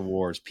Cloak of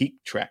War is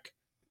peak Trek.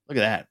 Look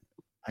at that.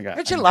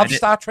 Don't you love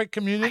Star Trek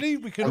Community?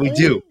 We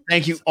do.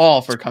 Thank you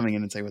all for coming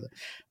in and saying with it.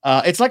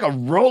 It's like a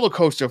roller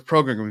coaster of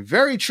programming.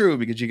 Very true,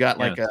 because you got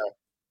like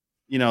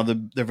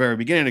the very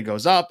beginning it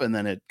goes up and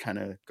then it kind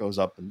of goes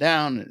up and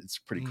down. And it's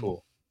pretty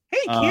cool.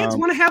 Hey kids,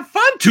 want to have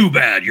fun? Too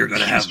bad you're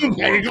gonna have you're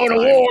going to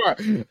war.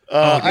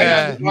 I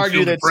have to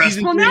argue that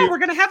season 3. Now we're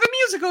gonna have a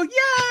musical.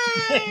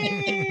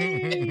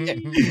 Yay!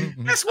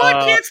 Guess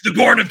what, kids? The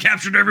Gorn have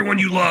captured everyone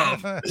you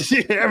love.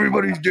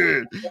 Everybody's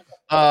dead.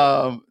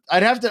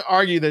 I'd have to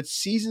argue that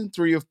season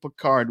 3 of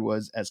Picard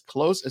was as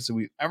close as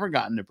we've ever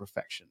gotten to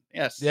perfection.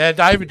 Yes. Yeah,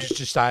 David is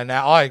just saying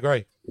that. I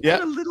agree.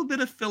 Yeah, a little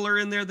bit of filler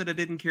in there that I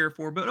didn't care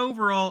for, but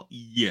overall,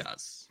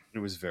 yes. It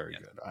was very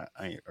good.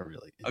 I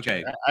really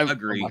okay. I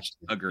agree.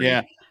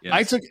 Yeah, yes.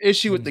 I took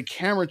issue with the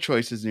camera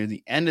choices near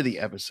the end of the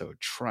episode.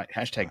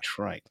 Hashtag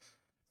trite.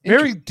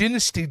 Very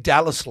Dynasty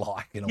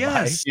Dallas-like in a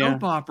way.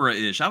 Soap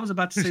opera-ish. I was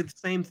about to say the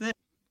same thing.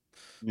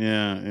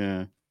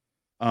 Yeah.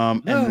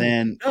 And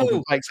then let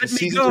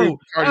me go.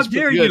 How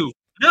dare you?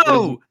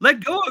 No,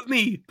 let go of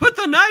me. Put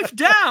the knife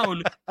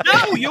down.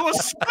 No, you're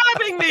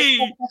stabbing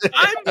me.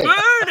 I'm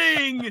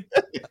burning.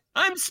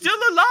 I'm still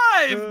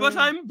alive, but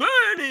I'm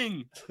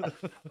burning.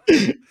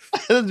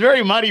 It's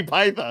very Monty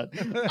Python.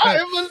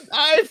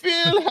 I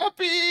feel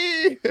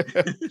happy.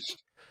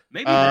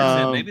 Maybe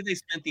that's it. Maybe they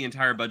spent the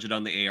entire budget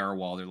on the AR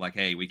wall. They're like,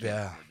 hey, we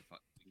can't.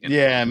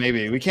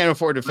 Maybe we can't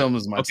afford to film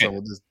as much. Okay. So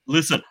we'll just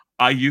listen.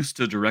 I used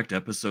to direct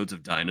episodes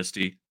of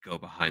Dynasty. Go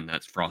behind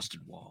that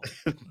frosted wall.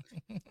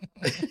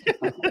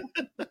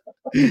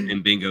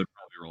 And Bingo's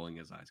probably rolling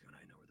his eyes, going,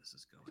 "I know where this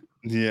is going."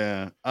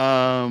 Yeah.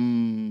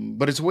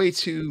 But it's way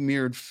too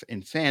mirrored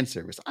in fan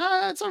service.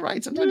 It's all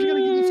right. Sometimes you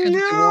gotta give the fans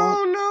what they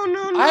want.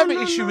 No. I have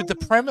an issue with the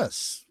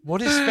premise.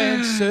 What is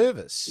fan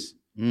service?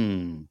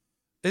 Do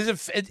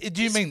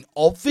you mean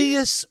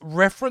obvious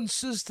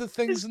references to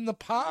things in the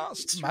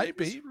past?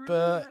 Maybe,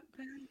 but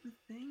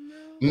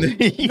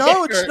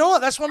no, it's not.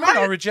 That's what I mean.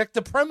 I reject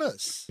the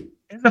premise.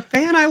 As a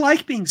fan, I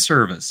like being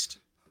serviced.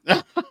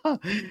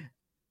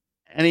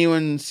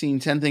 Anyone seen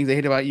 10 Things I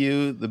Hate About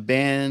You? The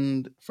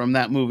band from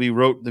that movie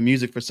wrote the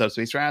music for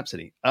Subspace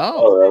Rhapsody.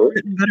 Oh,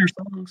 written better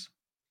songs.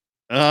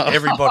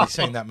 Everybody's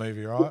seen that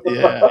movie, right?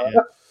 Yeah.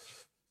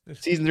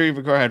 Season 3 of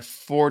Picard had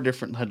four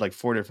different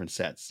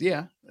sets.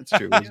 Yeah, that's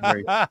true. It was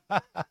very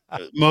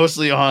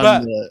mostly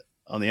on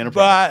the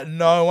Enterprise. But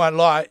no one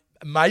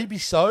maybe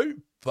so,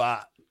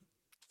 but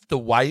the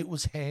way it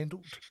was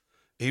handled,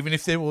 even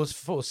if there was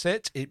 4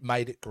 sets, it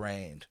made it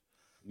grand.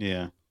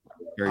 Yeah.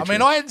 I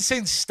mean, I hadn't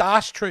seen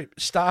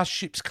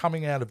starships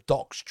coming out of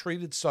docks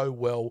treated so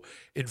well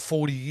in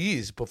 40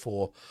 years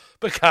before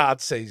Picard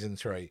season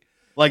 3.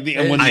 Like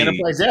when the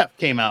Enterprise F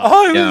came out.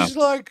 Oh, it was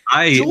like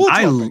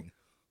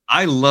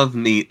I love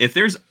me. If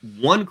there's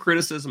one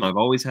criticism I've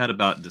always had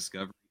about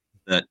Discovery,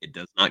 that it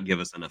does not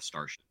give us enough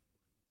starship.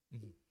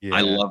 Yeah.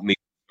 I love me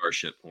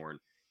starship porn,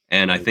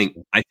 and I think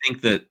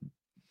that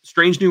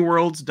Strange New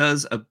Worlds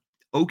does a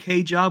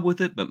okay job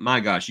with it. But my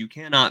gosh, you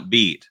cannot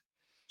beat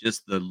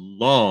just the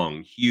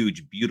long,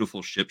 huge,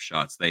 beautiful ship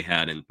shots they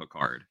had in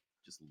Picard.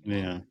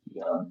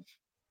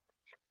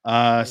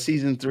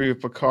 Season 3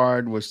 of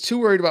Picard was too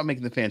worried about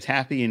making the fans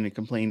happy, and it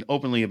complained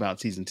openly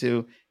about season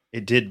 2.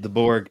 It did the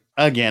Borg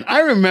again. I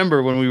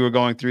remember when we were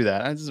going through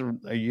that. This is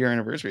a year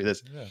anniversary of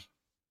this. Yeah.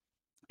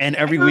 And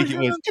every week it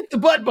was, it's the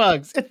butt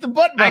bugs. It's the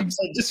butt bugs.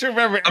 I just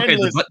remember. Okay,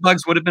 the butt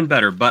bugs would have been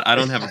better, but I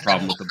don't have a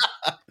problem with them.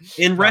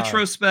 In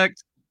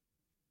retrospect,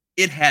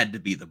 it had to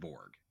be the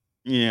Borg.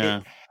 Yeah.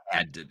 It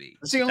had to be.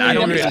 It's the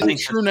only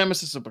true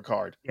nemesis of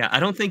Picard. Yeah, I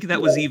don't think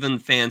that was even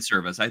fan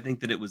service. I think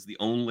that it was the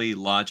only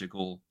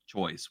logical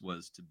choice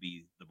was to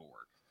be the Borg.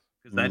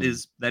 Because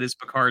that is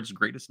Picard's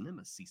greatest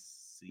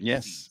nemesis.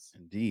 Yes,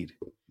 indeed.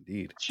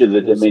 Indeed. Should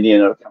the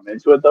Dominion have come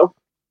into it though?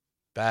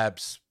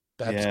 Babs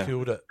Yeah.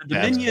 killed it. The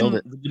Babs killed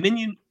it.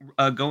 Dominion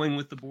going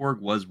with the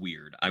Borg was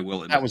weird. I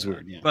will admit That was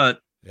weird, yeah.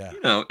 But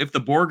Yeah. if the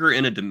Borg are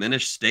in a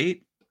diminished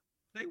state,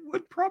 they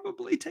would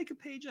probably take a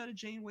page out of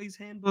Janeway's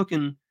handbook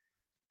and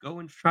go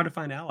and try to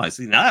find allies.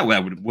 See, now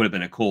that would have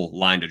been a cool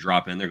line to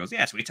drop in. There goes,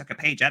 yes, we took a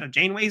page out of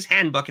Janeway's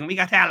handbook and we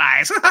got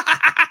allies.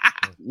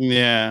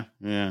 Yeah.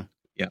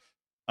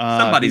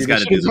 Somebody's got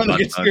to do the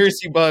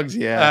conspiracy bugs.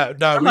 Yeah.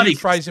 No,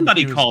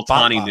 somebody call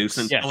Tawny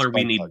Newsom. Yes, Tell her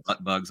we butt need bugs.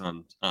 butt bugs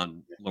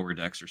on Lower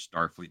Decks or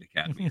Starfleet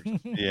Academy. Or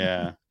something.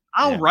 Yeah.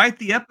 I'll write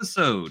the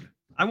episode.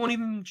 I won't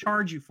even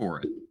charge you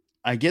for it.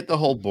 I get the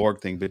whole Borg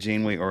thing, but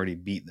Janeway already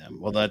beat them.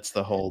 Well, that's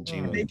the whole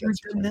Janeway. They were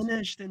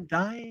diminished and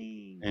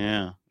dying.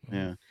 Yeah.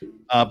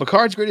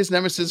 Picard's greatest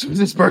nemesis was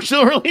his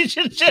personal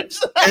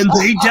relationships. And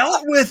they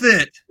dealt with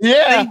it.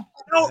 Yeah. They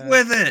dealt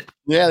with it.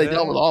 Yeah, they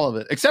dealt with all of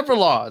it. Except for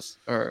Laws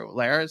or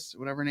Laris,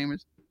 whatever her name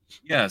is.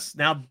 Yes.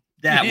 Now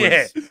that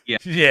was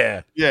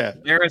Yeah.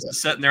 Laris is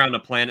sitting there on a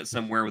planet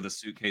somewhere with a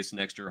suitcase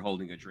next to her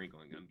holding a drink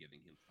going, I'm giving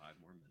him 5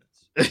 more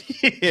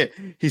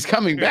minutes. He's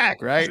coming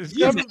back, right? He's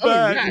coming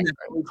back. And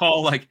they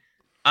call like,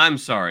 I'm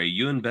sorry,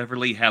 you and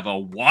Beverly have a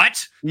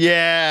what?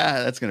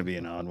 Yeah, that's gonna be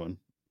an odd one.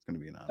 It's gonna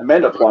be an odd one.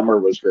 Amanda Plummer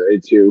was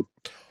great too.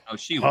 Oh,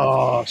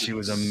 she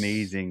was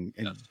amazing.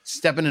 And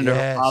stepping into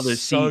her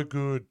father's so seat.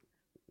 good.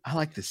 I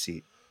like the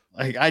seat.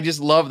 Like, I just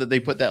love that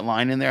they put that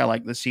line in there. I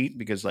like the seat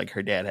because, like,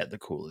 her dad had the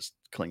coolest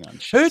Klingon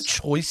shit. Her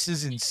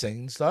choices in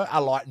scenes though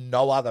are like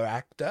no other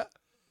actor.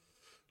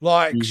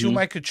 Like she'll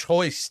make a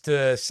choice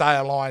to say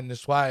a line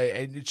this way,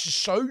 and it's just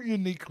so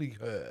uniquely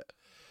her.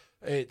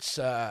 It's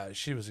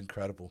she was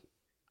incredible.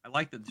 I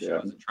like that she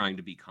wasn't trying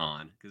to be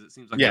Khan, because it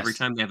seems like Yes. every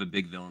time they have a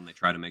big villain, they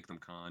try to make them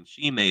Khan.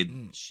 She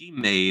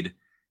made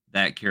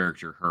that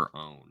character her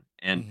own,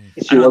 and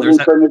She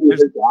wasn't trying to be her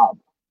dad.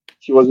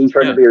 She wasn't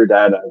trying to be her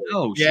dad either.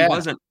 No, she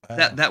wasn't.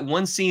 That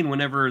one scene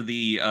whenever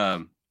the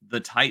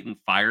Titan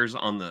fires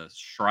on the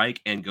Shrike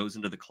and goes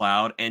into the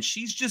cloud, and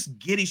she's just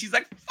giddy. She's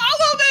like,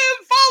 follow them,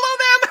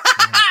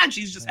 and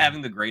she's just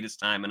having the greatest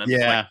time. And I'm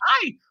just like,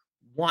 I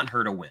want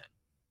her to win.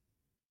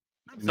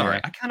 I'm sorry,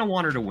 I kind of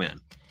want her to win.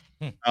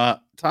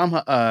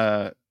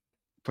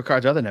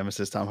 Picard's other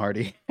nemesis, Tom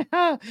Hardy.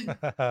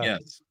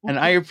 Yes. And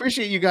I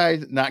appreciate you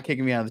guys not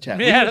kicking me out of the chat.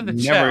 Me out of the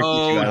chat.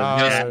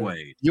 Just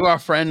wait. You are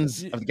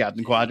friends of the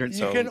Captain Quadrant,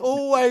 so You can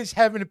always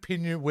have an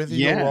opinion whether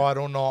you're right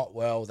or not.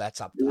 Well,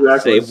 that's up to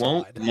us. They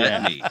won't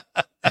let me.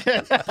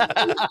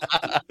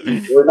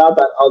 We're not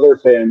that other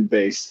fan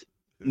base.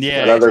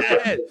 Yeah. That other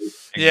Exactly. fan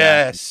base.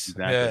 Yes.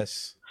 Exactly.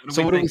 Yes.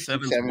 So what do we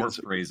think think Seven's warp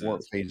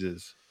phrases?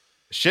 phases?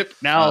 Ship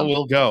now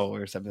will go,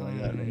 or something like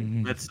that.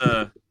 Right? Let's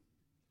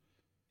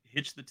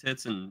hitch the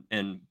tits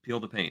and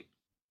peel the paint.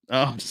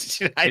 Oh,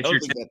 I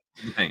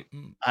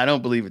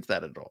don't believe it's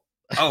that at all.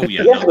 Oh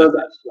yeah. Give her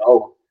that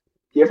show.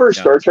 Give her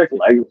Star Trek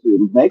Legacy.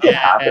 Make it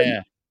happen.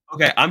 Yeah.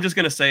 Okay, I'm just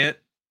gonna say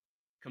it.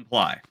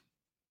 Comply.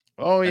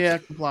 Oh yeah,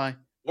 comply.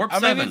 Warp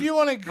I 7. mean, if you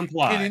want to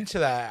comply. get into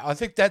that, I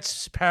think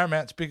that's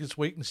Paramount's biggest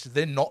weakness.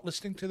 They're not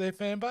listening to their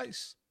fan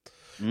base.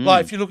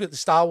 Like, if you look at the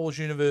Star Wars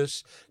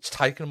universe, it's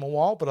taken them a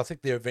while, but I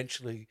think they're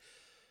eventually,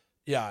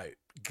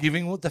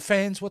 giving the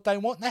fans what they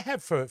want. And they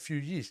have for a few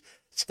years.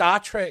 Star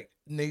Trek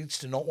needs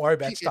to not worry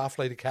about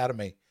Starfleet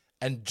Academy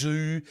and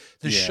do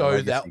the show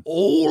that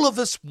all of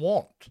us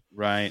want.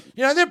 Right.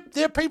 You know,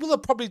 there are people that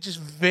probably just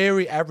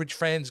very average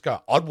fans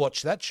go, I'd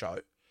watch that show.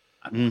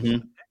 I'd watch the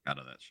heck out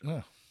of that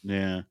show.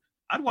 Yeah.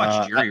 I'd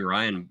watch Jerry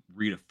Ryan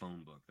read a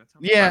phone book. That's how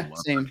much I love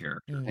same that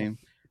character. Same.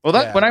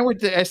 Well, when I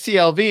went to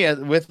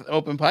STLV with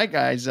Open Pike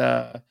guys,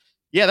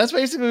 that's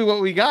basically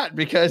what we got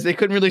because they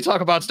couldn't really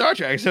talk about Star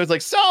Trek. So it's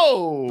like,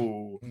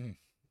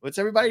 what's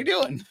everybody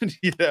doing?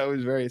 It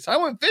was very. So I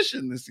went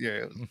fishing this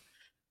year.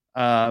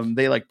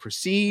 They like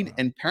Proceed,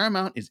 and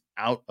Paramount is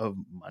out of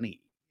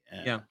money.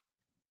 Yeah.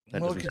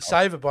 Well, we could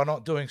save it by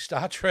not doing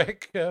Star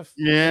Trek.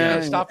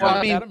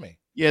 Starfleet Academy.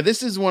 Yeah,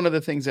 this is one of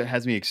the things that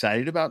has me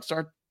excited about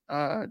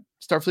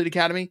Starfleet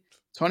Academy.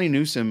 Tawny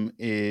Newsom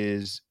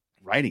is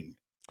writing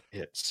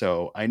it,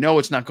 so I know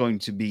it's not going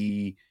to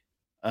be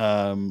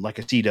like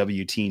a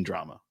CW teen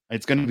drama.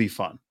 It's going to be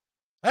fun.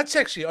 That's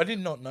actually, I did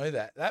not know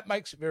that. That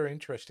makes it very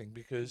interesting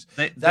because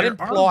that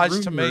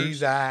implies to me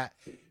that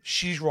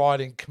she's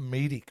writing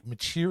comedic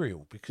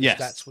material because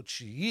that's what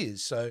she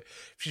is. So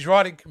if she's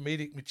writing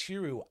comedic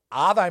material,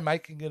 are they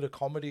making it a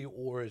comedy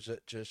or is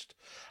it just,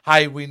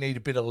 hey, we need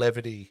a bit of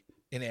levity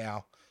in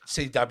our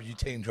CW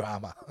teen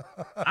drama?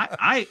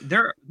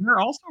 There are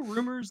also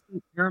rumors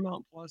that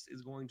Paramount Plus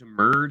is going to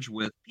merge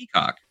with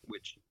Peacock,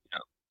 which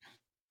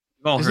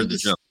we've all heard the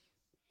joke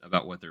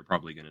about what they're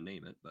probably going to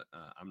name it, but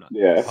I'm not.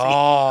 Yeah.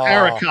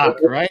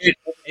 Paracock, right?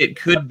 It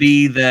could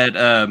be that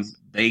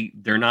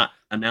they're not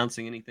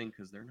announcing anything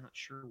because they're not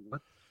sure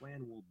what the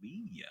plan will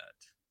be yet.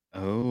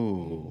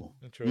 Oh,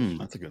 that's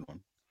a good one.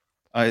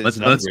 Let's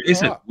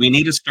face it. We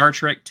need a Star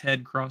Trek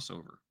Ted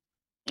crossover.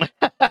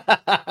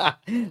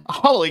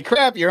 Holy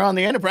crap! You're on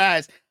the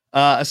Enterprise.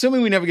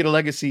 Assuming we never get a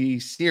legacy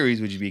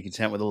series, would you be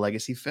content with the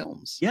legacy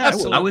films? Yeah,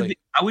 I would be.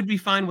 I would be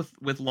fine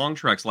with long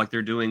treks like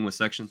they're doing with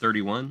Section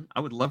 31. I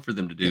would love for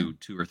them to do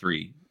 2 or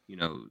 3,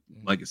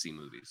 legacy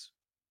movies.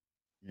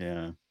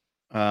 Yeah.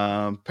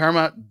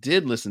 Paramount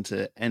did listen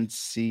to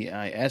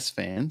NCIS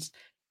fans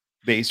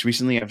based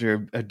recently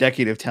after a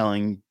decade of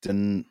telling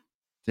Denzo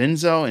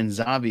and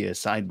Zavia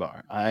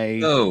sidebar.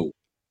 Oh,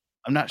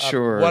 I'm not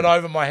sure. One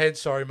over my head,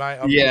 sorry, mate.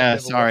 I've Yeah,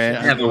 never sorry, watched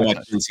I that. haven't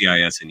watched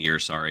NCIS in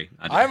years, sorry.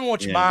 I haven't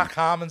watched Yeah. Mark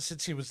Harmon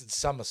since he was in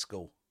summer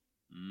school.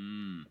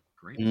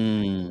 Great.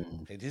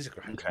 It is a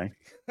great Okay.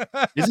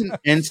 movie. Isn't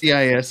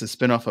NCIS a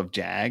spinoff of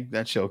JAG?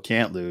 That show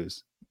can't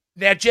lose.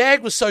 Now,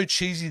 Jag was so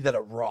cheesy that it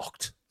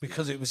rocked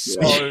because it was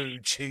so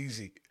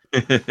cheesy.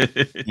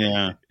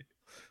 Yeah.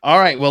 All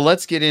right. Well,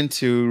 let's get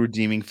into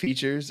redeeming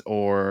features,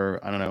 or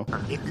I don't know.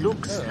 It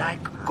looks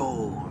like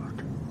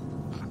gold.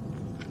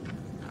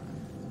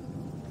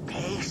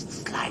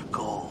 Tastes like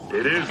gold.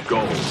 It is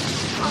gold.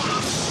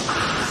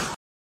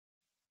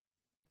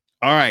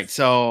 All right.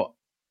 So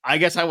I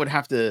guess I would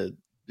have to,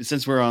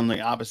 since we're on the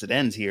opposite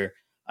ends here,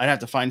 I'd have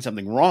to find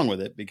something wrong with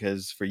it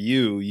because for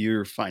you,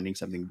 you're finding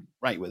something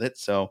right with it.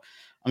 So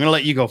I'm going to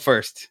let you go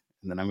first,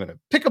 and then I'm going to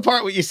pick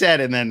apart what you said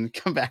and then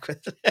come back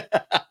with it.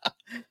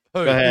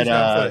 Go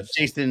ahead,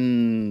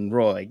 Jason,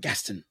 Roy,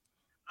 Gaston.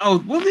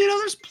 Oh, well,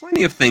 there's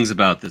plenty of things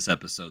about this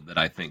episode that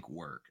I think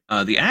work.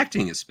 The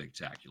acting is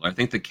spectacular. I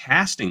think the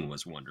casting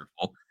was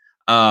wonderful.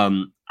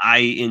 I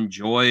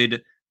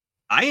enjoyed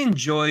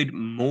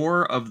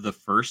more of the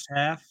first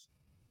half,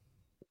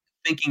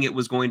 thinking it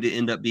was going to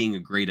end up being a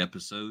great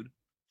episode.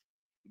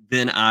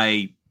 Then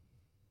I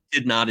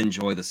did not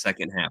enjoy the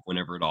second half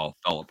whenever it all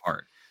fell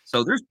apart.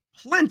 So there's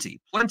plenty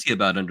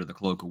about Under the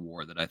Cloak of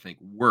War that I think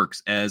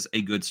works as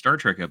a good Star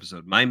Trek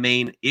episode. My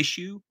main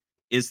issue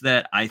is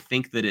that I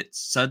think that it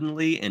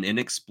suddenly and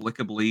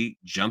inexplicably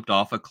jumped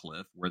off a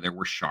cliff where there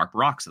were sharp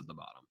rocks at the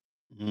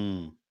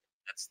bottom.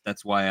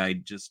 That's why I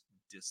just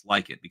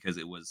dislike it, because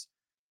it was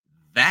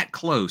that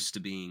close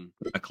to being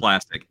a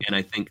classic, and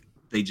I think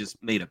they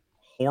just made a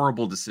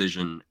horrible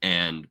decision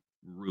and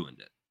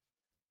ruined it.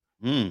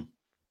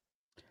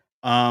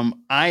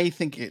 I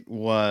think it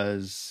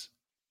was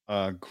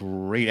a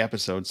great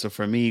episode. So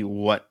for me,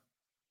 what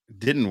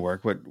didn't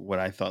work, what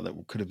I thought that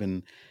could have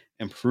been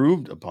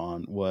improved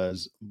upon,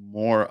 was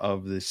more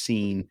of the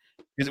scene,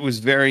 because it was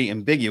very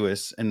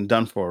ambiguous and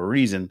done for a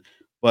reason.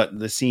 But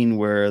the scene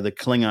where the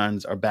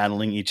Klingons are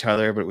battling each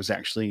other, but it was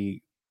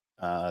actually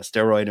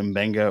Steroid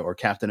Mbenga or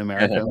Captain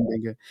America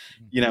Mbenga,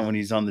 when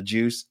he's on the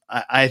juice.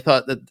 I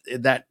thought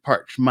that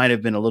part might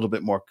have been a little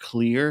bit more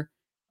clear.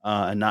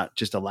 And not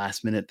just a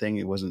last minute thing.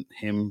 It wasn't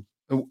him.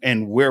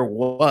 And where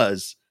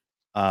was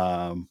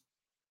Robert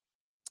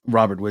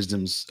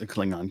Wisdom's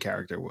Klingon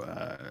character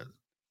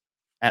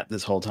at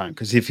this whole time?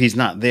 Because if he's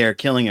not there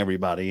killing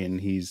everybody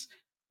and he's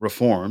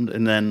reformed,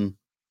 and then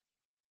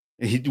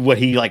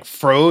he like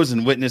froze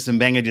and witnessed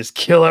Mbenga just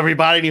kill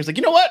everybody, and he was like,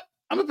 you know what?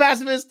 I'm a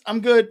pacifist.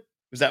 I'm good.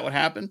 Was that what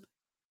happened?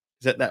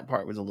 That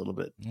part was a little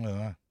bit.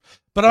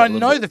 But I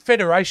know the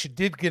Federation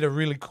did get a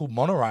really cool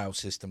monorail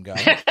system going.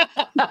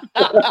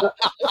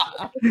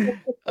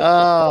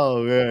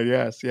 Oh, good.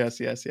 Yes. All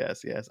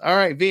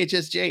right,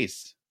 VHS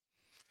Jace.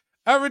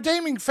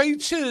 Redeeming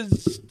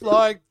features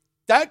like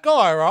that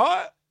guy,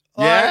 right?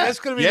 That's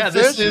going to be the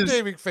first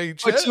redeeming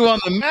feature. Put you on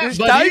the map, There's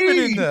buddy.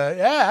 David in there.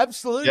 Yeah,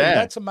 absolutely. Yeah.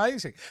 That's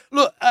amazing.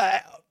 Look,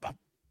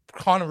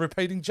 kind of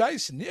repeating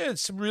Jason. Yeah,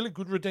 it's some really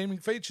good redeeming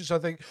features. I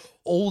think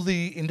all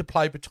the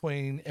interplay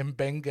between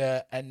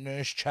Mbenga and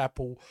Nurse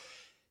Chapel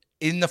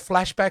in the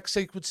flashback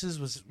sequences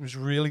was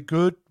really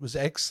good, was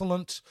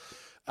excellent.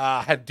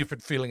 Had a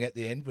different feeling at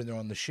the end when they're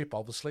on the ship,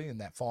 obviously, in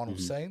that final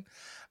scene.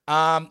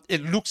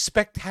 It looked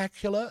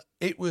spectacular.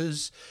 It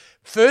was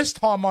first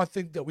time, I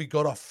think, that we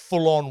got a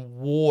full-on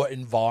war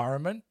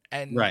environment,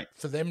 and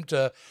for them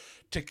to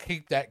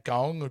keep that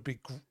going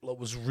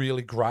was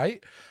really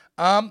great.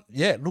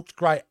 It looked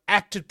great.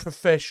 Acted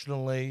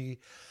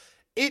professionally.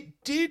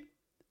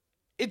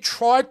 It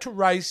tried to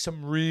raise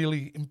some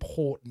really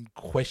important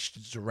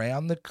questions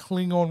around the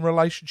Klingon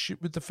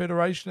relationship with the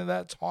Federation at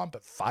that time,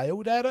 but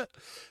failed at it.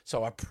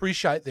 So I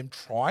appreciate them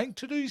trying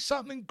to do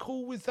something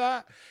cool with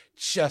that.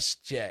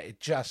 It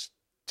just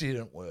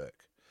didn't work.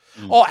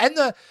 Oh,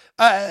 and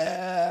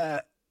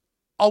I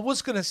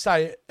was going to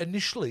say,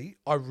 initially,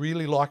 I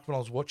really liked when I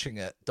was watching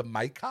it, the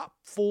makeup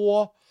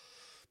for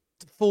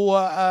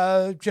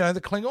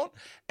the Klingon,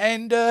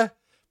 and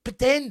but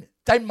then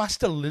they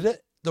must have lit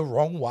it the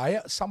wrong way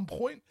at some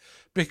point,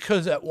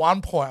 because at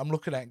one point I'm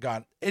looking at it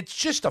going, it's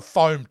just a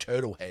foam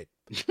turtle head.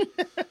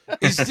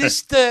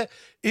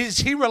 Is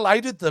he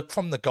related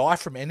from the guy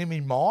from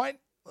Enemy Mine,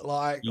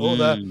 or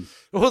the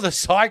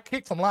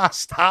sidekick from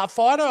Last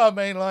Starfighter? I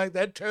mean, like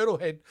that turtle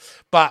head.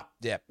 But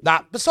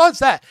besides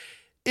that,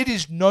 it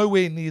is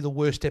nowhere near the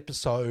worst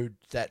episode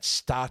that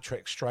Star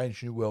Trek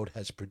Strange New World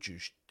has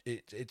produced.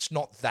 It's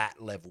not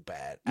that level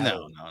bad.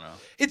 No.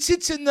 It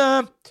sits in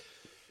the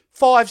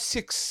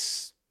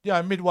 5-6,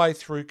 midway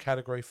through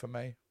category for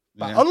me.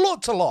 But a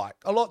lot to like.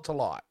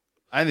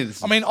 I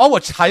think I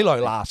watched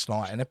Halo last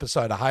night, an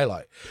episode of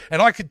Halo,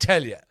 and I could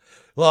tell you,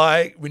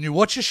 Like, when you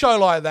watch a show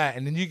like that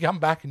and then you come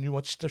back and you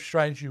watch the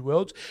Strange New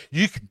Worlds,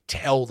 you can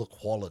tell the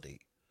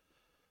quality.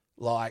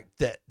 Like,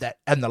 that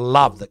and the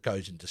love that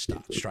goes into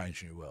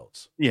Strange New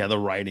Worlds. Yeah, the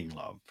writing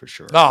love, for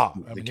sure. Oh,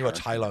 The I mean, you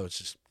watch character. Halo,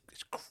 it's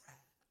crap.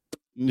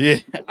 Yeah.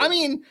 I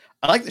mean,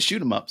 I like the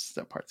shoot 'em ups.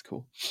 That part's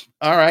cool.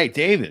 All right,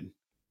 David,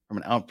 from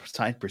an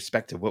outside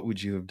perspective, what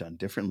would you have done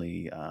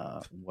differently?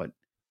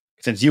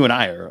 Since you and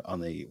I are on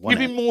the one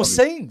Give him end, more probably-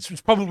 scenes,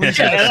 which probably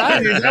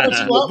Yeah, that was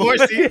a lot more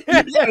scenes.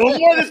 Yeah, well,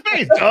 more in the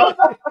space, John.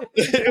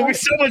 It would be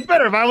so much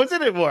better if I was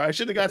in it more. I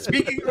should have got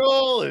speaking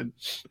role and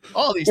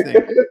all these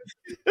things.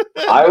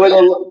 I would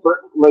have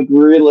like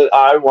really.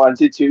 I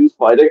wanted to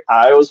fight it.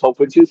 I was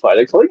hoping to fight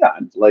a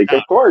Klingon. Like,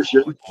 of course,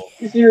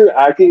 you're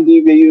acting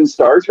DB in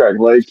Star Trek.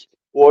 Like,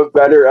 what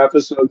better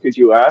episode could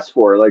you ask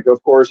for? Like,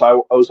 of course, I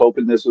was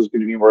hoping this was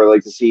going to be more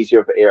like the siege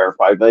of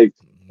AR-5, like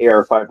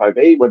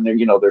AR-558, when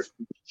they're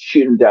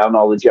shooting down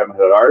all the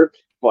Jem'Hadar.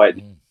 But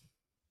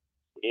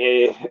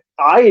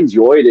I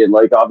enjoyed it.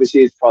 Like,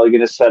 obviously, it's probably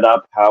going to set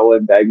up how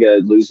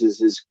Mbega loses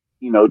his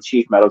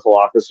chief medical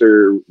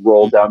officer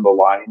role down the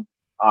line.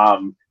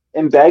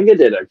 And Mbega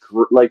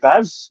did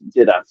Babs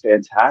did a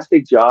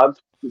fantastic job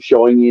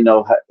showing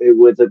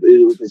with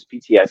his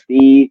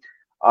PTSD.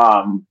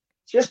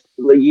 Just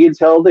like you can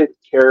tell the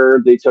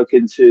care they took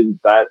into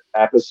that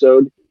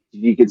episode.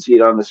 You can see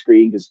it on the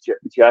screen because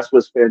Jess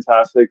was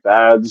fantastic.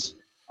 Babs,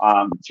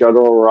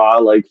 General Raw,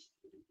 like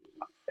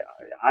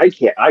I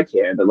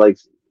can't. But like,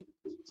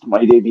 it's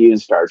my debut in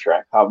Star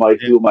Trek.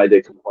 Who am I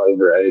to complain,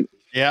 right?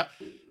 Yeah.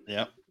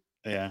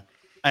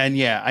 And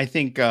yeah, I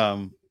think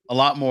a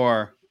lot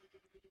more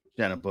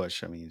Jenna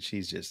Bush. I mean,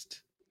 she's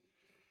just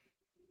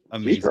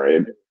amazing. She's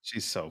great.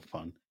 She's so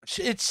fun.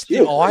 It's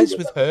the eyes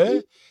with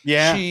her.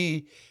 Yeah.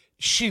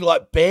 She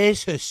like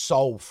bears her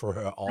soul for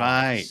her eyes.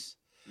 Right.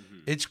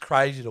 It's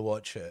crazy to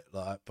watch her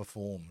like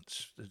perform.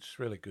 It's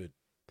really good.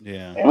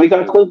 Yeah. And we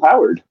got Clint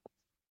Howard.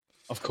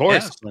 Of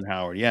course, Yes. Clint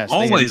Howard. Yes.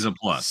 Always a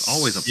plus.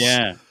 Always a plus.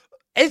 Yeah.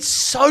 It's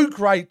so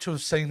great to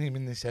have seen him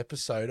in this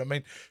episode. I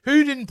mean,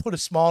 who didn't put a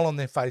smile on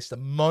their face the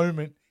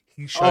moment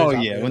he shows Oh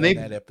up yeah. there When in they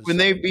that episode? when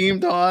they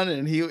beamed on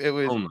and it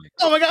was Oh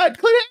oh my God,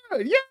 Clint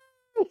Howard. Yeah.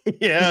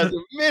 Yeah.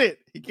 The minute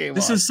he came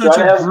This on. is such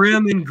Yeah. a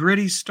grim and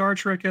gritty Star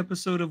Trek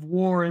episode of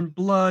war and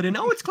blood, and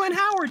it's Clint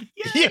Howard.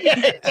 Yay!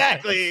 Yeah,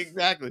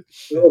 exactly.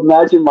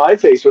 Imagine my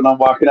face when I'm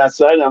walking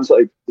outside and I was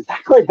like, is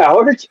that Clint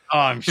Howard? Oh,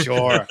 I'm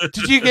sure.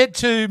 Did you get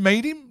to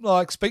meet him?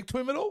 Like, speak to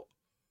him at all?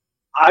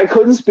 I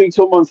couldn't speak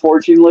to him,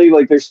 unfortunately.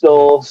 Like, there's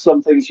still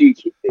some things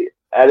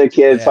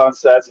etiquette on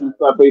sets and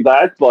stuff like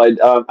that. But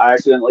I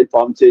accidentally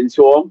bumped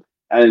into him,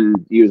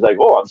 and he was like,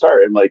 "Oh, I'm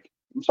sorry." I'm like,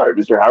 "I'm sorry,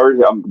 Mr. Howard.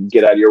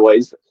 Get out of your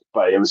ways."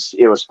 But it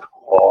was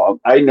cool.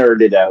 I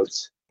nerded out.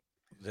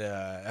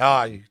 Yeah.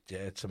 Oh, yeah,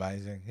 it's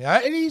amazing. Yeah,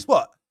 and he's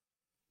what?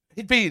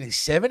 He'd be in his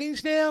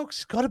 70s now.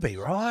 It's got to be,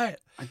 right?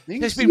 I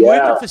think He's so. been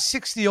working for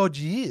 60 odd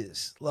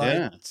years. Like,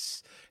 Yeah.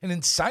 it's an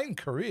insane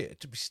career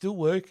to be still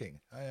working.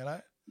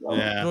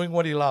 Yeah. Doing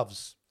what he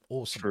loves.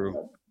 Awesome.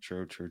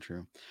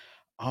 True.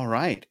 All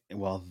right.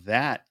 Well,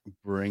 that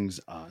brings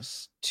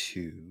us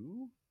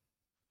to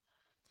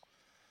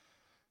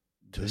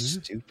the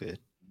stupid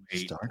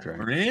Wait Star Trek.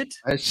 for it.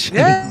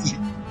 Yeah.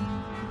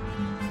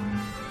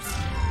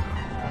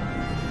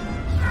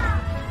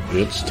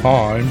 It's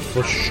time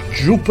for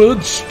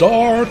stupid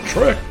Star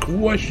Trek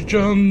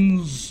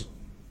questions.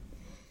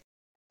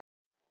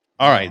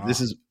 All right.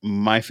 This is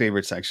my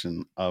favorite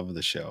section of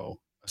the show,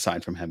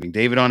 aside from having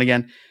David on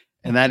again.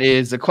 And that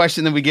is the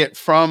question that we get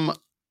from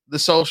the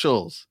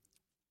socials.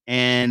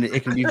 And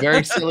it can be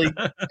very silly,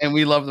 and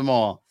we love them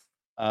all.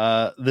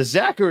 The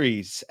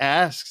Zacharies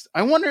asks,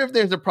 I wonder if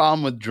there's a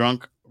problem with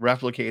drunk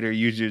replicator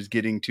users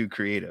getting too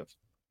creative.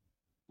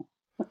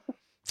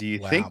 Do you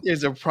think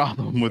there's a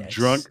problem with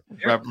drunk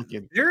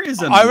replicator? There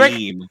is a I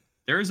meme.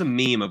 There is a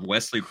meme of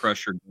Wesley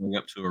Crusher going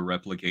up to a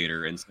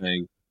replicator and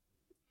saying,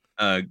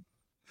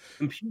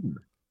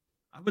 "Computer,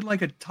 I would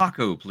like a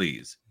taco,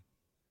 please.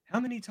 How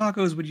many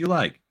tacos would you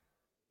like?"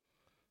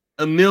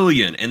 1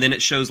 million. And then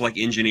it shows like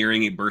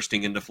engineering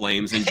bursting into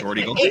flames, and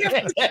Jordy goes,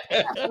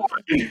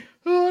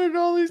 Who ordered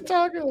all these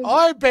tacos?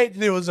 I bet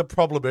there was a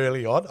problem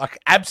early on. Like,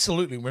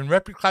 absolutely. When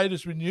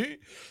replicators were new,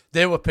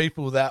 there were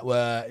people that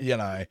were,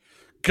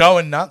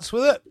 going nuts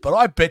with it. But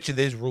I bet you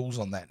there's rules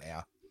on that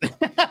now.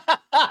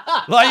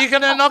 Like, you're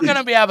not going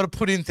to be able to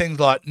put in things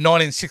like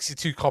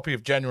 1962 copy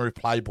of January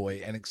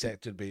Playboy and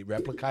expect it to be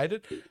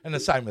replicated. And the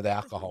same with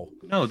alcohol.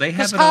 No, they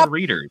have 'Cause it on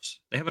readers.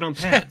 They have it on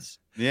pads.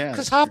 Yeah.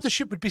 Because half the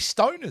shit would be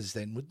stoners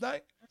then, wouldn't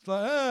they? It's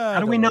like, How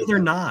do we know they're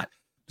not?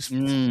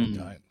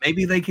 Don't.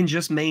 Maybe they can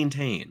just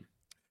maintain.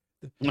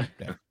 Yeah.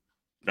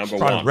 Number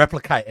Trying one, to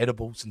replicate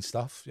edibles and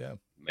stuff. Yeah.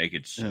 make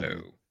it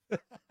so.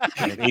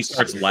 And he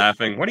starts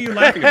laughing. What are you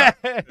laughing about?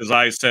 Because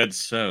I said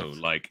so,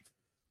 like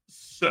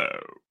so.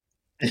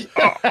 We're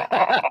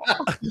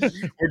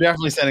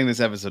definitely sending this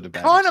episode to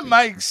bed. Kind of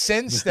makes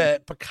sense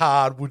that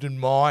Picard wouldn't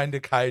mind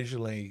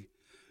occasionally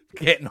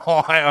getting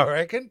high, I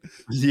reckon.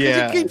 'Cause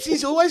Yeah.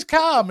 he's always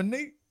calm, and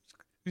he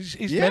He's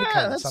Yeah,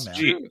 medicated that's somehow.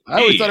 true. I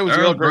always thought it was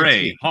Earl Earl Grey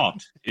Grey, tea.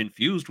 hot,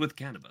 infused with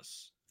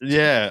cannabis.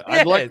 Yeah, Yeah.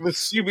 I'd like the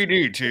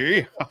CBD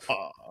tea.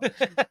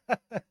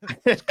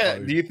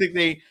 code. Do you think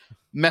they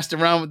messed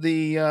around with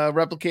the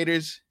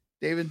replicators,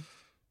 David?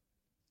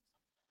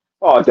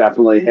 Oh,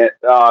 definitely hit.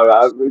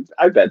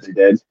 I bet they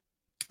did.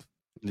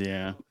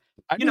 Yeah.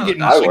 I'd You be know,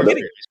 getting I sick of would've.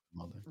 it.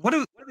 What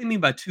do they mean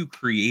by too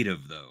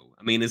creative, though?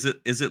 I mean, is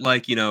it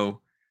like, That's you a go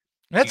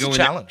in there,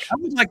 challenge. I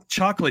would like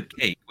chocolate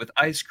cake with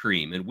ice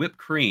cream and whipped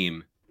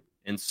cream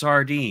and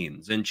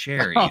sardines and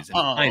cherries and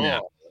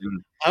pineapple.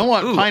 And, I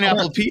want ooh,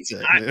 pineapple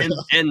pizza.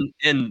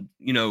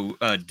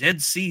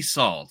 Dead sea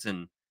salt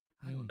and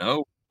I don't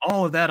know,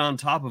 all of that on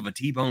top of a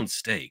T-bone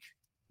steak.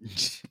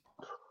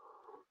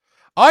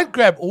 I'd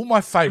grab all my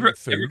favorite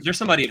food. There's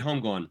somebody at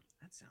home going,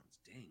 that sounds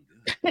dang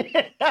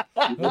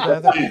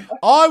good.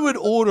 I would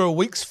order a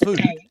week's food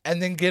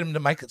and then get them to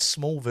make it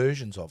small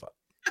versions of it.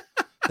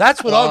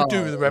 That's what I would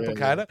do with the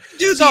replicator.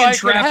 Do So the I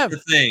could have-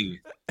 entrapment thing.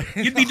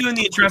 You'd be doing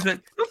the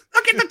entrapment.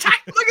 Look at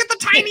the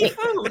tiny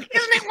food.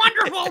 Isn't it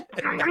wonderful?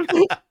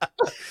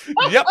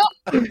 Yep.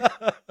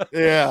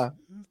 Yeah.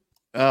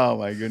 Oh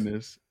my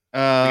goodness. We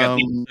got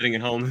people sitting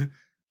at home.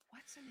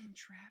 What's an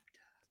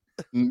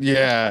entrapment?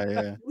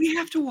 Yeah. We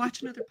have to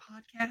watch another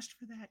podcast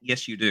for that.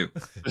 Yes, you do.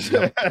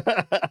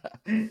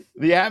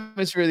 The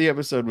atmosphere of the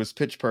episode was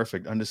pitch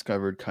perfect,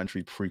 undiscovered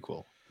country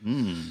prequel.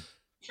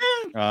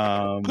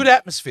 Good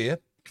atmosphere.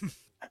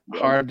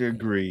 Hard to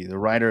agree. The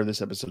writer of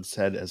this episode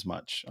said as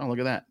much. Oh, look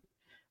at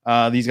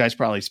that. These guys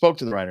probably spoke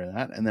to the writer of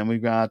that. And then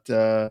we've got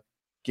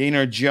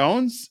Gaynor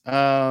Jones.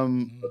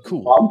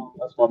 Cool. Mom?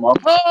 That's my mom.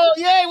 Oh,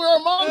 yay, our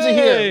moms are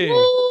Hey. here.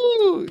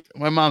 Woo!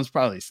 My mom's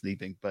probably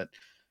sleeping, but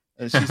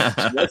she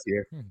was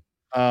here.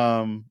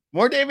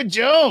 More David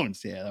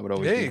Jones. Yeah, that would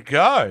always There be. you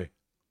go.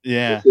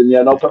 Yeah.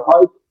 Yeah, no, but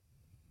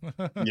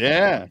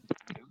Yeah.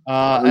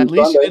 At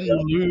least you didn't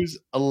lose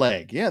a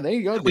leg. Yeah, there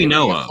you go. We David.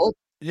 know You got of. both-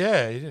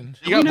 Yeah, you didn't.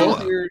 You got We know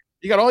both of.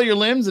 you got all your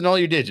limbs and all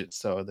your digits,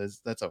 so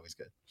that's always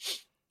good.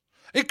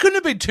 It couldn't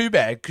have been too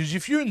bad because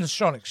if you're in the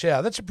sonic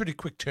shower, that's a pretty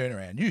quick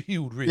turnaround. You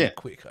healed really Yeah.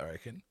 quick, I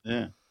reckon.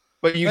 Yeah,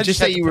 but you They just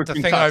had say to you put were the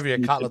thing concussed. over you a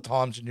couple of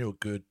times and you were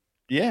good.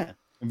 Yeah,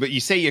 but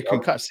you say you're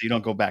concussed, so you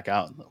don't go back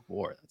out in the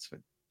war. That's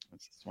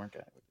a smart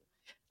guy.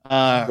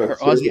 Her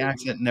Aussie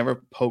accent never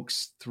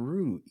pokes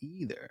through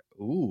either.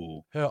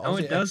 Ooh, Her No,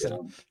 it Aussie doesn't.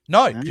 accent. No,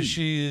 Mm. because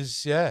she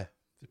is, yeah.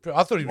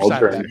 I thought he was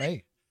saying about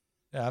me.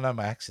 Yeah, I know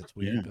my accent's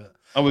weird, but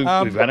oh, we've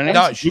got an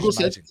no, answer. she's Google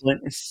says amazing.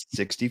 Clint is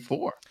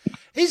 64.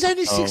 he's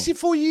only Oh.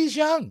 64 years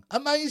young.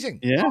 Amazing.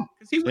 Yeah,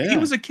 'Cause he Yeah.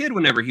 was a kid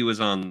whenever he was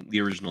on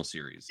the original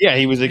series. yeah,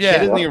 he was a Yeah.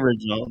 kid in the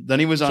original. Then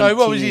he was on. So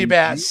what was he TNT.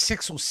 about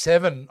 6 or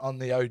 7 on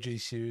the OG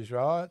series,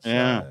 right? So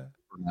Yeah.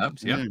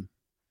 Perhaps, yeah.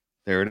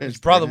 There it is. his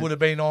brother would have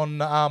been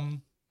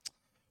on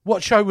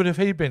what show would have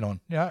he been on?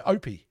 You know,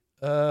 Opie.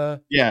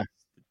 Happy Yeah.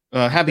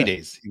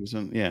 Days. He was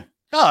on. Yeah,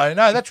 No,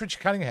 that's Richard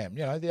Cunningham.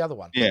 You know, the other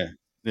one. yeah.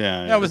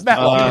 No, it was Matt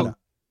Walker.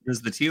 Does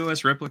the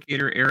TOS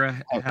replicator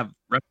era have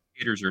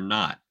replicators or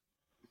not?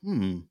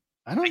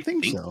 I don't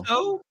think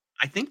so.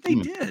 I think they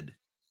Hmm. did.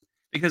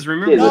 Because Yeah,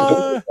 remember,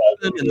 No.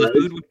 and the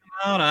food would come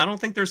out. I don't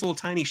think there's a little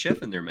tiny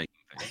chef in there making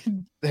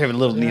things. They have a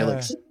little Yeah.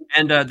 Neelix.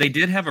 And they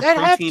did have a That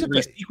had protein to be.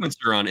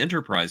 resequencer on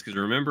Enterprise because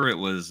remember it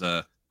was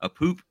a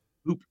poop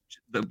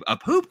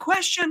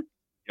question.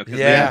 You know, 'cause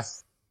Yeah.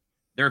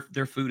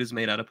 their food is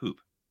made out of poop.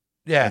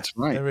 Yeah, That's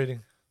right. They're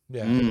reading.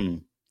 Yeah,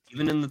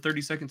 Even in the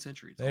 32nd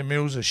century. their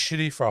meals are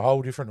shitty for a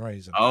whole different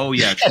reason. Oh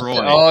yeah, Troy.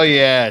 Oh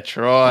yeah,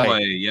 Troy. Troy,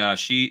 yeah, If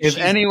she's-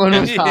 anyone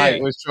was Yeah. high,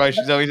 it was Troy.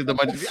 She's always at the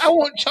bunch of. I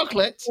want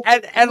chocolate.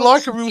 And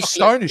like a real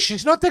stoner,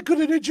 she's not that good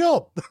at her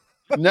job.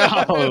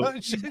 No,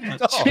 She's she'd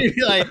not. be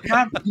like,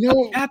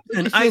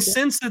 Captain, I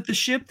sense that the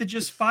ship that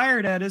just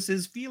fired at us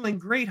is feeling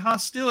great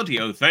hostility.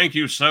 Oh, thank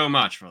you so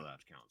much for that,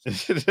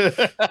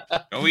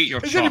 Council. Go eat your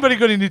Has chocolate. anybody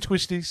got any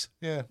twisties?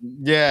 Yeah.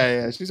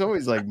 yeah. She's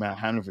always like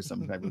hounding for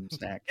some type of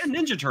snack. Yeah,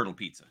 Ninja Turtle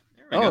pizza.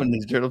 There we Oh, go.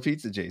 Ninja Turtle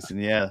Pizza, Jason.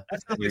 Yeah,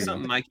 That's probably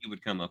something Mikey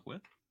would come up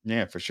with.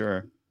 yeah, for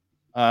sure.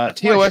 why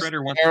TOS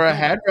Shredder wants to era do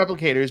had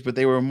replicators, but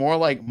they were more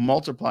like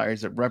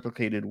multipliers that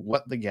replicated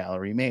what the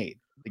galley made.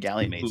 The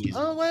galley made. Excuse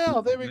me. Oh wow,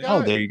 there we go.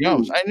 Oh, there you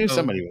go. I knew So-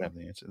 somebody would have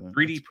the answer. Then.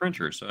 3D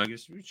printer, so I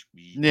guess we should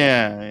be.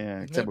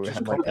 Yeah. Except we just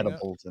had like copying it.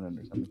 edibles in it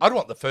or something. I'd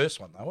want the first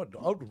one though. I would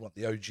want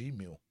the OG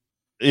meal.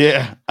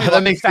 Yeah, Yeah, that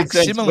like makes good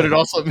sense. But facsimile. it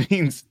also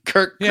means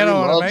Kirk You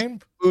know what loves I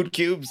mean? food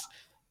cubes.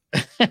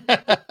 You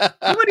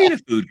would eat a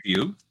food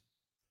cube.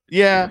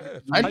 Yeah,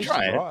 it I'd tastes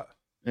try it. right.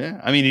 yeah.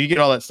 I mean, you get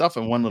all that stuff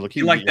in one little You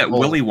cube. like you that get all-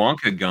 Willy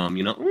Wonka gum,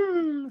 you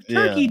know?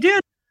 Turkey dinner.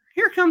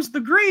 Here comes the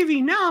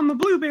gravy. Now I'm a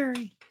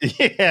blueberry.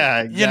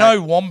 Yeah, You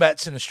know,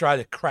 wombats in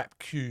Australia crap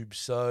cubes,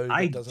 so that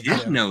I doesn't did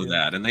sound know good.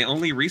 that, and they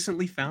only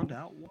recently found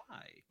out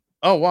why.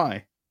 Oh,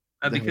 why?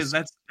 Because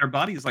that's their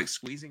body is like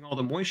squeezing all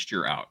the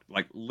moisture out,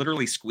 like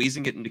literally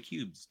squeezing it into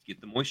cubes to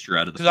get the moisture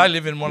out of the. Because I food.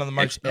 live in one of the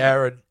most Excellent.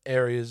 arid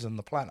areas on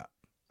the planet.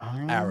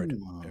 Arid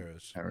Oh,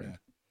 areas. arid. Yeah.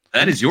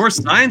 That is your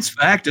science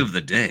fact of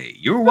the day.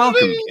 You're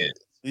welcome, kid.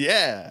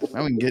 Yeah,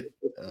 now we can get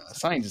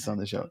scientists on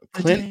the show.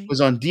 Clint was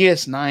on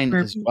DS9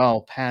 as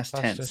well, past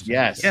Past tense. tense,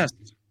 Yes. Yes.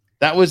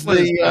 That was Was,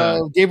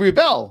 the Gabriel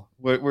Bell.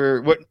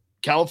 What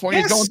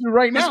California's going through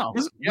right now.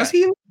 Was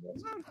he?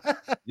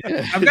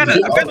 Yeah. I've got a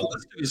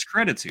list of his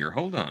credits here.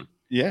 Hold on.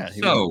 Yeah.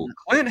 So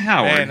Clint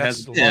Howard Man,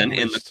 has that's a long been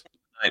in the list.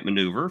 Night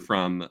Maneuver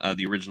from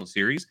the original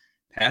series,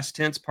 Past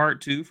Tense Part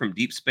 2 from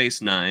Deep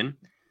Space Nine,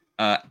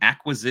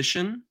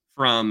 Acquisition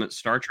from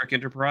Star Trek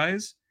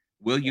Enterprise,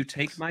 Will You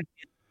Take My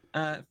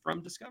Hint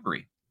from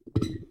Discovery.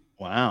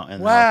 Wow.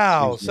 And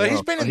Wow. So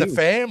he's been in the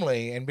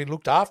family and been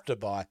looked after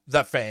by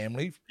the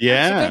family for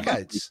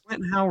decades.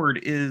 Clint Howard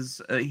is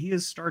he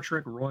is Star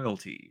Trek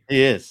royalty.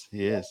 He is.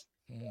 Yeah.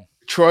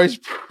 Troy's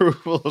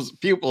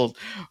pupils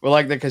were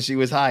like that because she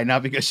was high,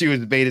 not because she was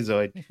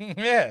Betazoid.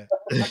 Yeah.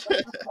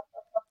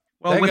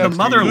 Well, They with go a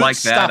mother good like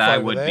stuff that, I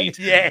over would there. be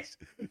too. Yes.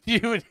 You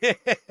would.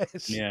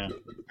 Yes. Yeah,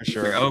 for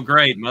sure. Oh,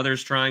 great.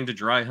 Mother's trying to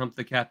dry hump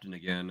the captain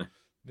again.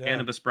 Yeah.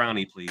 Cannabis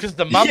brownie, please. Because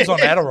the mum's on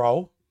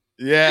Adderall.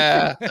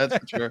 Yeah, that's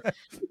for sure.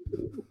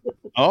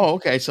 Oh,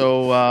 okay.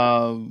 So,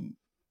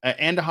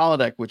 and a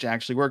holodeck, which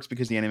actually works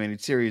because the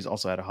animated series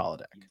also had a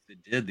holodeck.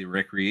 It did, the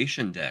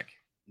recreation deck.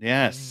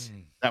 Yes.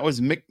 That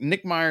was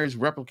Nick Meyer's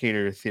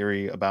replicator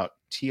theory about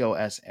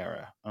TOS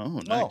era. Oh,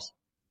 nice.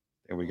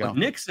 There we go. If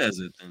Nick says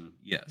it, then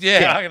yes.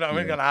 Yeah,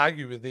 we're going to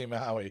argue with him,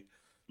 are we?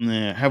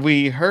 Yeah. Have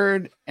we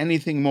heard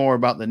anything more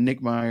about the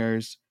Nick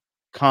Meyer's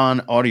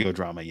con audio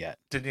drama yet?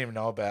 Didn't even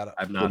know about it.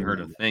 I've not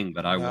heard a thing,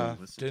 but I will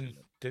listen.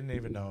 Didn't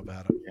even know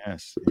about it.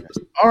 Yes.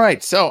 All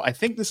right. So I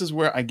think this is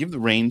where I give the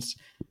reins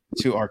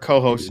to our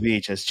co-host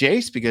VHS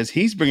Jace because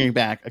he's bringing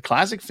back a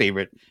classic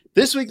favorite.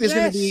 This week there's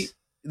going to be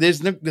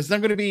there's not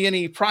going to be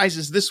any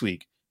prizes this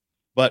week,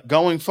 but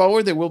going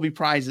forward there will be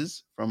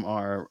prizes from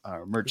our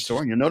merch store,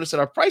 and you'll notice that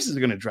our prices are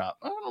going to drop.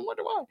 I don't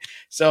wonder why.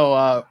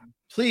 So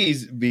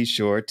please be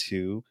sure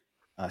to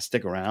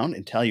stick around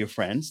and tell your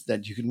friends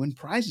that you can win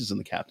prizes in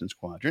the Captain's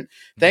Quadrant.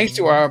 Thanks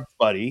to our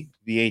buddy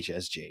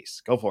VHS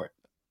Jace. Go for it.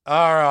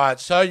 All right.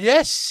 So,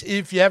 yes,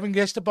 if you haven't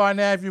guessed it by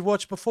now, if you've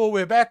watched before,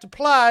 we're about to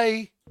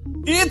play.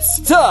 It's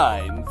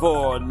time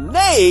for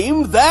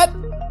Name That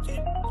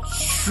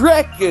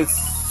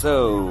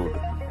Trekisode.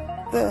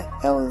 The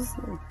hell is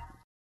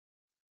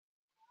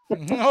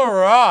that? All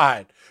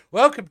right.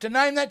 Welcome to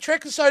Name That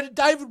Trekisode.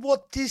 David,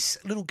 what this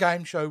little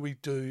game show we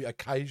do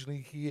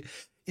occasionally here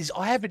is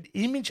I have an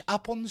image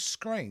up on the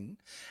screen,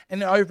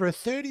 and over a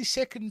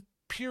 30-second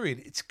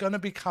period, it's going to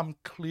become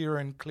clearer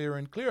and clearer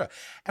and clearer.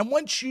 And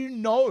once you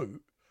know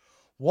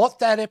what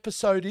that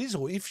episode is,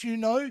 or if you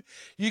know,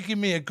 you give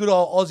me a good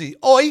old Aussie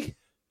oi,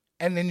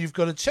 and then you've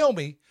got to tell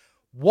me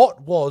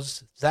what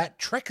was that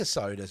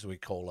Trekisode, as we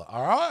call it.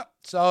 All right.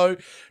 So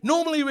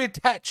normally we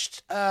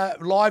attached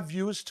live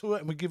viewers to it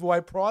and we give away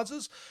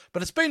prizes,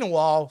 but it's been a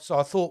while, so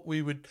I thought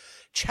we would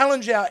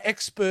challenge our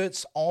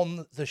experts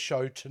on the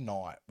show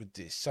tonight with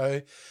this.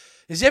 So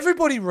is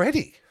everybody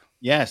ready?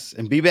 Yes,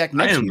 and be back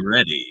next week. I am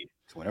ready.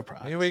 Win a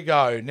prize. Here we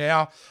go.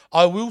 Now,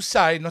 I will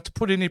say, not to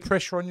put any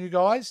pressure on you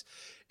guys,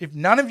 if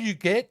none of you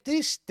get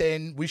this,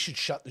 then we should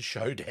shut the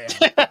show down.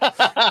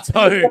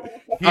 So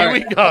here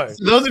we go.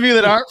 So those of you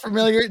that aren't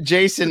familiar,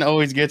 Jason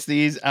always gets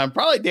these.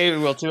 Probably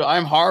David will too.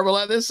 I'm horrible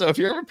at this, so if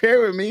you're ever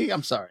paired with me,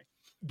 I'm sorry.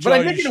 But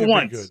I did it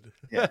once. Good.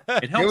 Yeah.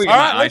 It helps All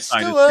right, my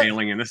eyesight is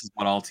failing, and this is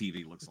what all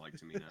TV looks like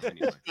to me now.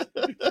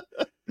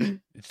 Anyway.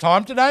 It's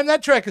time to name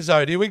that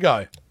Trekisode. Here we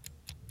go.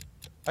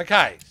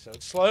 Okay, so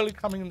it's slowly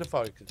coming into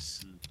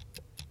focus.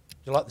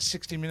 Do you like the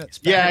 60 minutes?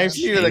 Yeah, I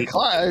see the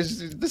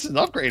class. This is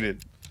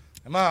upgraded.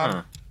 Come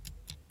on.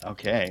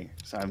 Okay,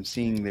 so I'm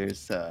seeing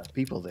there's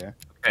people there.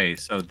 Okay,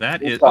 so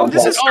that is. Oh,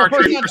 This is Star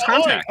Trek First First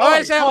Contact. Contact. All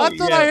right, so I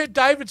thought yeah. I heard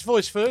David's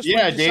voice first.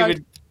 Yeah, What did you say?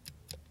 David.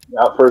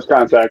 Yeah, First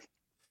Contact.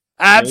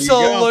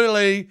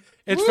 Absolutely.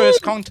 It's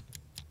First Contact.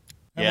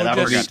 And Yeah, we'll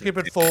that just worked. skip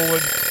it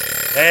forward.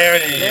 There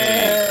it is.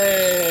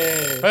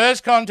 Yay!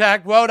 First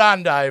Contact. Well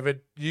done,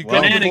 David. You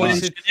got the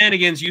voice.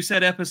 Shenanigans. You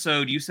said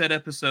episode. You said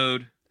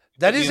episode.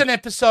 That is an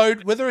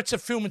episode. Whether it's a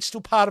film, it's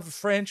still part of a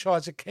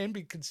franchise. It can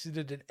be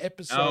considered an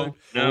episode.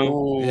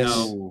 No. Yes.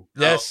 No.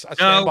 Yes, I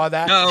stand by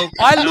that. No.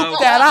 I no, looked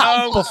that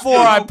up no, before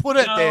no, I put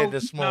it there no,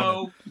 this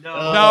morning.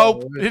 No.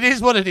 No, it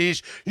is what it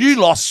is. You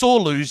lost, sore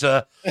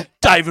loser.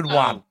 David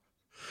won.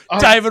 Oh.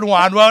 David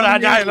won. Well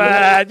done,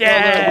 David.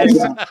 Yes.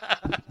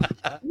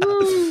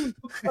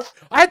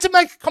 I had to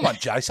make. Come on,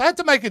 Jace. I had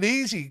to make it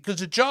easy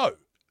because of Joe.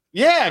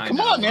 Yeah, come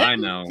on, man. I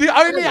know. The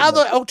only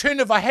other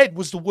alternative I had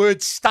was the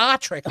word Star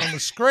Trek on the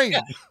screen.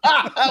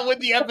 With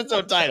the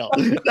episode title.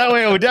 That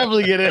way I would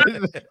definitely get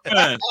it.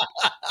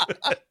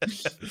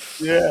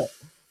 Yeah.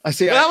 I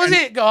see. Well, that was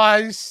it,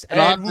 guys. And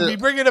And we'll be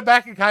bringing it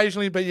back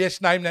occasionally, but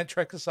yes, name that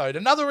Trekisode.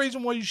 Another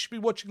reason why you should be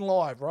watching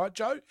live, right,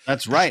 Joe?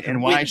 That's right.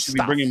 And why I Win should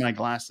stuff. be bringing my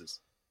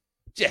glasses.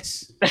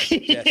 Yes.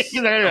 Yes.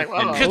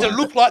 Because it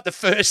looked like the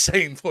first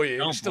scene for you.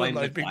 Don't It's still in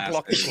blame those the big glasses.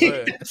 blocks of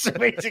blur. So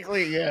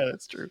basically, yeah,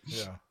 that's true.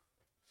 Yeah.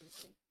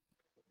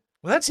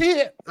 Well, that's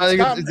it. I think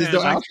It's is done.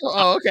 there no outro?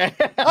 Oh, okay.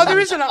 Oh, there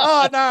isn't.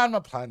 Oh, no, I'm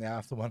not playing the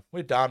after one.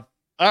 We're done.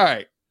 All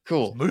right,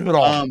 cool. Move it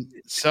on.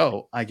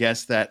 So I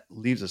guess that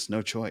leaves us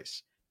no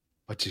choice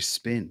but to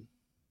spin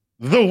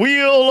the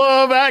wheel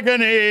of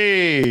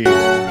agony.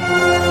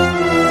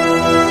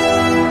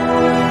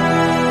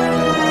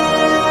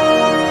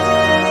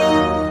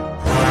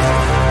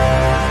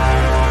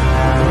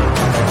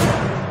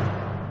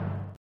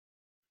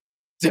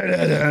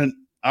 Dun-dun-dun.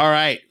 All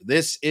right.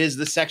 This is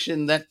the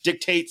section that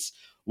dictates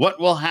what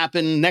will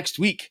happen next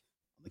week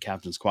on the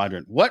Captain's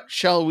Quadrant. What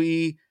shall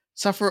we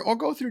suffer or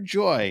go through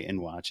joy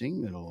in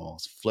watching? It'll all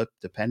flip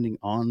depending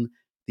on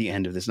the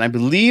end of this. And I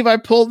believe I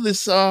pulled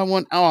this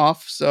one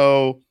off,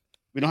 so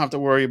we don't have to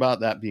worry about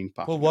that being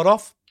popular. Pull what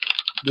off?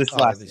 This Oh,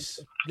 last this.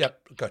 Yep,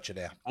 got you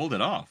now. Hold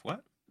it off.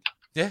 What?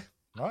 Yeah,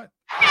 right.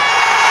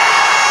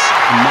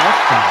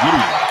 Mark of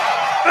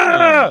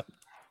Gideon.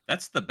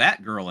 That's the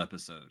Batgirl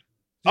episode.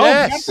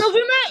 Yes. Oh, Batgirl's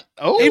in that?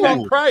 Oh.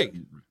 Yvonne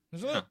Craig,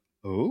 isn't it?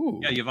 Oh.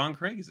 Yeah, Yvonne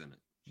Craig is in it.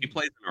 She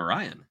plays an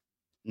Orion.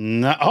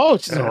 No. Oh,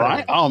 she's all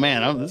right. Oh,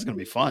 man. This is going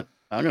to be fun.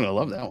 I'm going to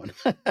love that one.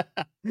 All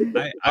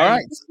right. I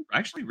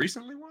actually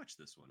recently watched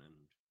this one. And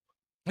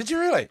Did you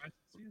really? I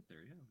see it there,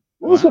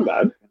 yeah. It wasn't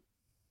bad.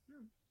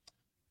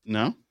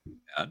 No?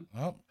 Bad.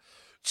 Well,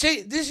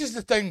 see, this is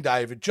the thing,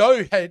 David.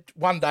 Joe had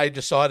one day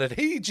decided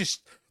he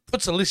just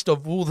puts a list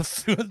of all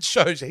the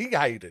shows he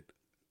hated.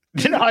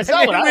 No, it's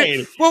not what I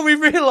hated. Well, we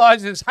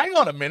realised is, hang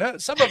on a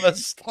minute, some of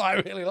us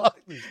like really like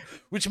this,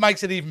 which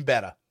makes it even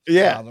better.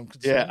 Yeah. Makes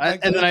Yeah. it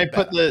And then I even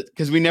put better.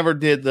 because we never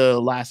did the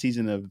last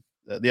season of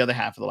the other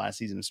half of the last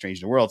season of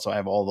Strange New World. So I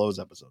have all those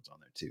episodes on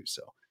there too.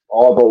 So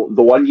Oh,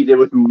 the one you did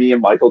with me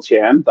and Michael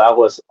Chan, that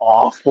was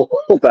awful.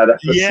 That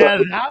episode. yeah,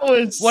 that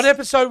was What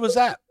episode was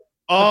that?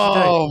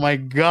 oh my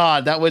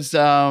god, that was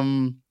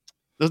the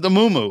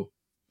Moo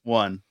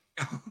one.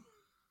 Oh,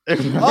 That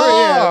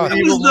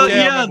was the, I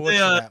yeah, remember watching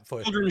that for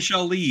you. Children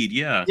Shall Lead,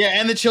 yeah. Yeah,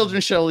 and the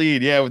children shall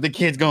lead. Yeah, with the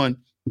kids going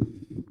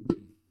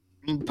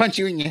punch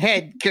you in your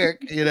head, Kirk.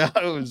 You know,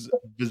 it was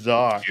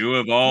bizarre. You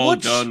have all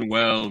What? done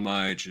well,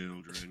 my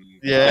children.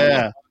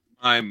 Yeah.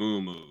 My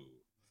moo-moo.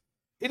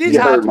 It is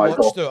Yeah, hard to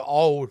Michael. watch the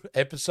old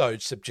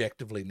episodes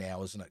subjectively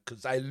now, isn't it?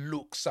 Because they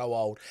look so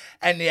old,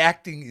 and the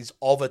acting is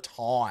of a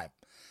time.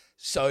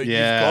 So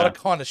Yeah. you've got to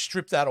kind of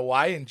strip that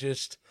away and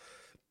just,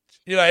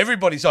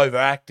 everybody's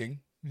overacting.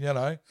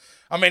 I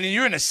mean,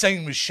 you're in a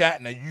scene with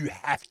Shatner, you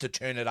have to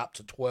turn it up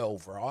to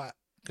 12, right?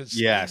 Because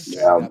Yes.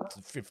 up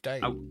to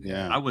 15.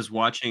 Yeah. I was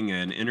watching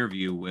an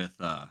interview with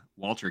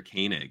Walter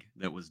Koenig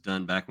that was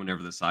done back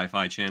whenever the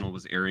Sci-Fi Channel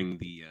was airing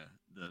the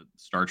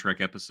Star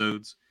Trek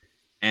episodes,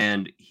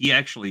 and he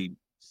actually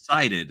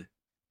cited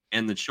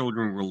 "And the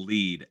Children Will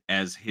Lead"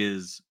 as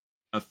his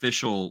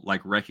official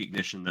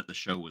recognition that the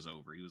show was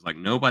over. He was like,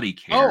 nobody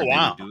cared. Oh,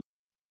 wow.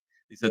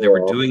 He said they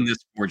were doing this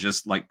for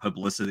just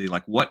publicity.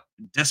 Like, what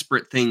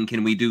desperate thing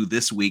can we do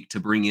this week to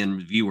bring in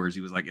viewers?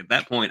 He was like, at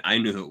that point, I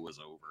knew it was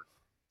over.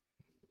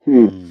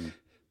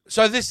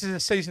 So this is a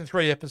season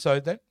 3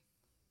 episode then?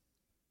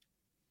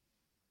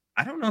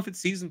 I don't know if it's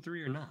season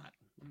 3 or not.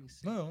 Let me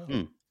see.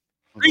 No.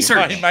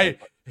 Research.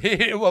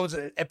 What was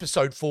it?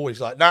 Episode 4.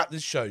 He's like, nah,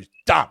 this show's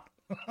done.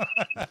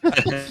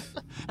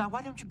 Now,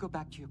 why don't you go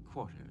back to your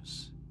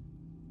quarters?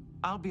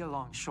 I'll be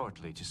along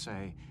shortly to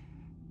say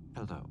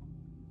hello.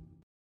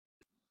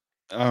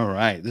 All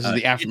right. This is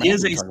the aftermath. It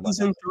is we're a talking about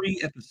season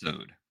 3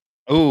 episode.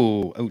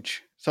 Oh,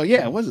 ouch. So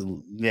yeah, it was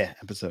a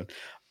episode.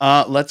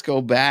 Let's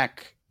go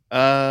back.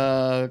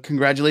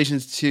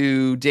 Congratulations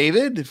to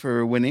David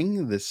for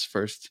winning this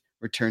first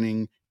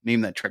returning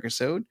Name That Trek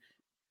episode.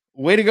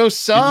 Way to go,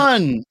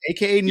 son,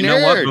 aka Nerd. You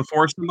know what?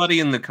 Before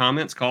somebody in the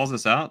comments calls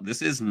us out,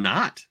 this is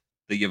not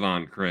the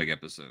Yvonne Craig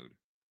episode.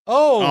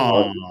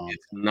 Oh,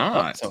 It's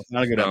not. So it's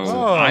not a good So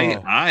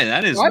episode. I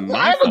that is I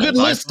my have a fault. good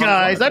list,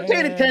 guys. I man.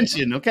 paid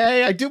attention.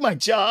 Okay, I do my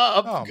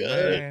job. Oh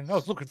Good. man, I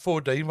was looking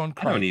forward to Yvonne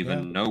I Craig. don't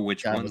even know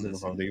which God, I one was this looking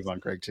forward to Yvonne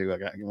Craig too. I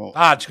got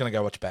Just gonna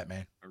go watch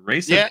Batman. A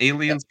race Yeah. of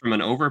aliens from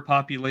an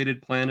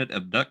overpopulated planet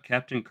abduct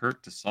Captain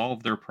Kirk to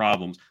solve their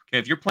problems. Okay,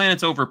 if your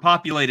planet's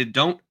overpopulated,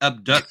 don't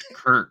abduct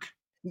Kirk.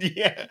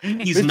 Yeah,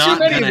 He's There's not too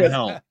many going of to us.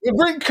 help. We'll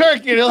bring Kirk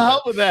and he'll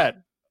help with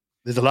that.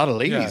 There's a lot of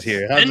ladies Yes.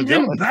 here. How's it Send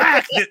him going?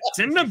 back.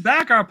 Send him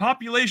back. Our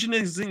population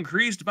is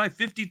increased by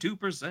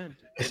 52%.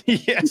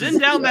 Yes. Send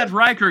down that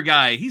Riker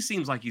guy. He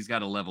seems like he's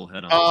got a level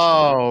head on.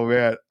 Oh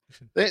man,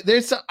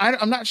 there's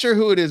I'm not sure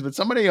who it is, but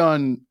somebody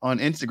on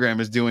Instagram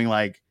is doing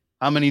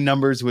how many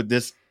numbers would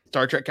this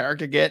Star Trek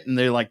character get, and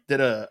they did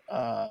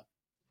a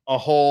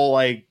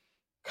whole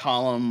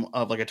column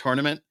of a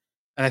tournament,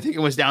 and I think it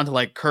was down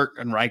to Kirk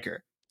and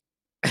Riker.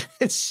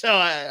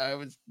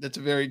 So that's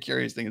a very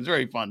curious thing. It's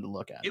very fun to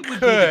look at. It would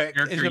be the Kirk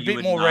character is a you bit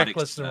would more not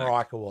reckless than expect.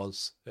 Riker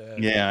was.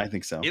 Yeah, I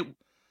think so.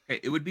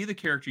 It would be the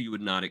character you would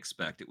not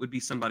expect. It would be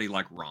somebody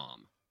like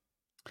Rom.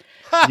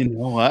 You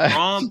know what?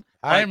 Rom.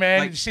 Hey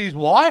man, did you see his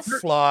wife?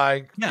 Yeah,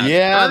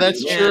 Kirk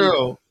that's and-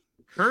 true.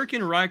 Kirk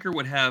and Riker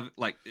would have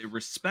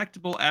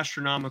respectable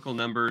astronomical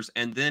numbers,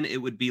 and then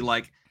it would be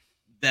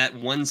that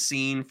one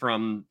scene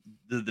from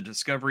the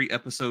Discovery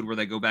episode where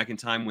they go back in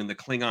time when the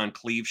Klingon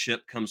cleave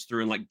ship comes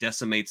through and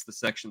decimates the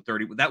Section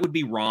 30. That would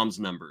be Rom's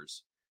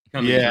numbers.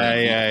 coming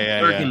Yeah,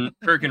 through.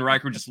 Kirk and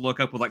Riker just look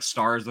up with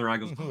stars in their eyes.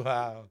 Goes,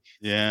 Wow.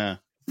 Yeah.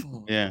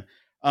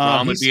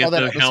 Rom He would be saw at that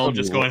the episode helm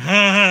just before. going,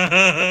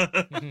 ha,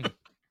 ha, ha.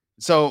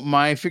 So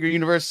my figure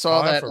universe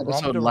saw Time that for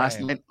episode Rom last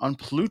Duran. night on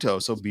Pluto.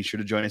 So be sure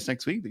to join us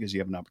next week because you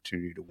have an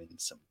opportunity to win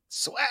some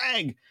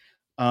swag.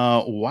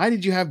 Why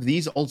did you have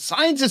these old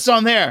scientists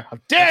on there? How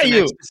dare It's an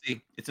you?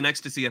 ecstasy. It's an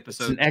ecstasy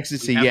episode. It's an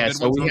ecstasy, We have yes. good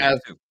So ones we on there, have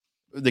too.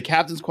 the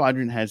Captain's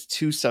Quadrant has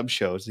 2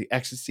 sub-shows, the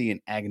Ecstasy and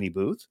Agony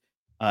booth.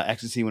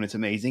 Ecstasy when it's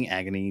amazing,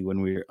 Agony when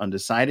we're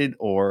undecided,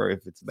 or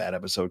if it's a bad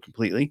episode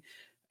completely.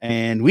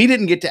 And we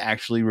didn't get to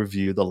actually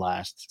review the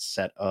last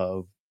set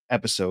of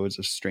episodes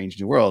of Strange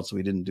New Worlds. So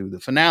we didn't do the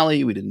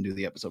finale. We didn't do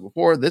the episode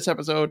before this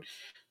episode.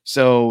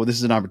 So this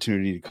is an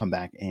opportunity to come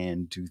back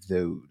and do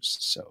those.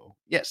 So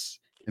yes.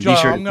 And Joe,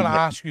 be sure I'm going to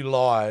ask you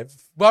live.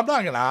 Well, I'm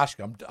not going to ask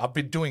you. I've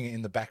been doing it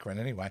in the background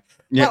anyway.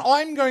 Yeah. But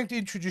I'm going to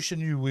introduce a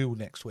new wheel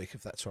next week,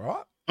 if that's all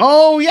right.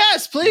 Oh,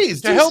 yes,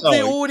 please. To do help so.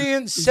 the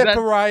audience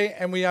separate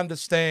and we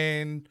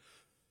understand,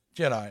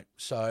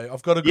 So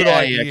I've got a good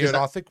idea, 'cause and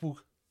I think we'll...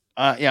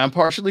 I'm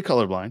partially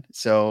colorblind,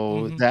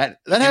 so Mhm. that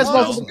has Oh,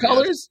 multiple yeah.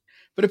 colors.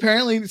 But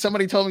apparently,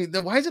 somebody told me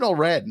that why is it all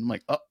red? And I'm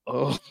like,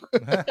 oh.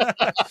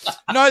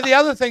 No, the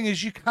other thing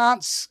is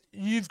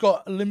you've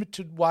got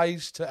limited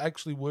ways to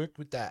actually work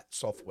with that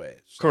software.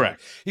 So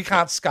Correct. You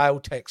can't scale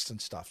text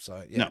and stuff.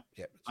 So yeah, No.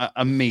 yeah.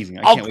 Amazing!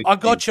 I can't wait. I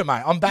got you,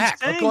 mate. I'm back.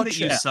 He's I saying got that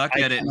you. you suck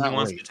I at it, and he cannot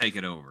wants wait. to take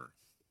it over.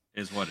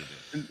 Is what it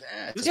is.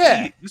 Just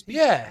Yeah, just be-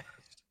 yeah.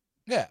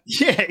 Yeah.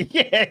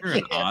 You're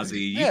an Aussie. You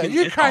Yeah, can,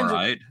 you it's all kind of-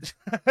 right.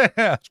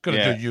 I was going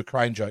to Yeah. do a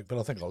Ukraine joke, but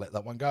I think I'll let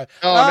that one go.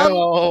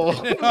 Oh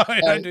no! No,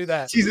 don't do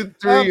that. Season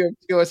 3 of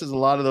TOS has a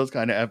lot of those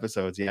kind of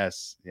episodes.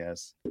 Yes.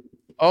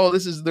 Oh,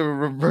 this is the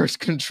reverse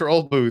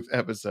control booth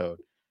episode.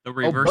 The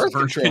reverse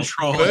birth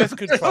control. Birth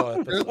control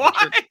episode.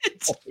 What?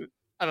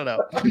 I don't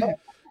know.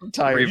 I'm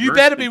tired. You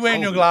better be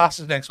wearing your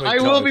glasses next week. I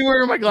will Joe. be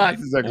wearing my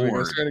glasses next week. I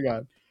Lord. swear to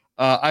God.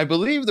 I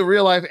believe the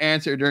real life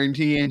answer during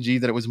TNG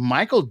that it was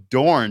Michael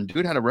Dorn.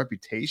 Dude had a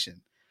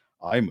reputation.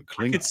 I'm a I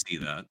Klingon. could see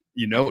that.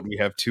 You know what we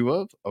have 2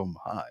 of? Oh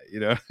my!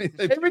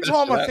 Every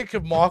time I think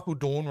of Michael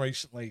Dorn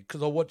recently,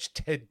 because I watched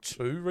Ted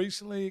 2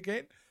 recently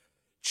again,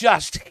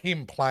 just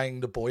him playing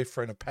the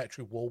boyfriend of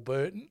Patrick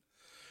Warburton,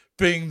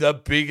 being the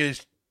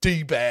biggest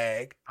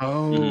D-bag,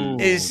 Oh,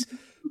 is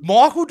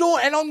Michael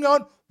Dorn. And I'm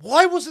going,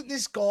 why wasn't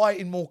this guy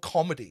in more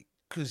comedy?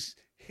 Because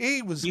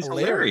he's He's hilarious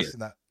hilarious. in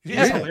that. He's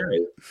Yeah.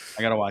 hilarious.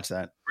 I gotta watch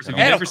that. If you've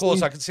And never of course,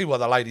 seen- I can see why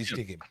the ladies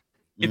dig him.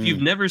 If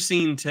you've never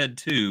seen Ted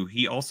 2,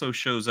 he also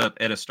shows up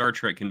at a Star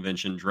Trek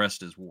convention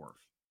dressed as Worf.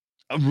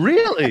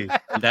 Really?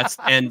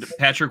 And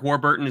Patrick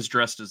Warburton is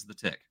dressed as the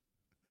Tick.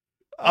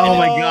 Oh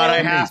my God!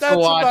 I have to That's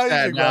watch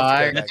that amazing. now.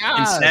 That's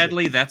And God.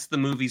 sadly, that's the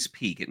movie's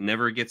peak. It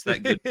never gets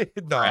that good.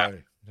 crap.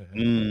 No.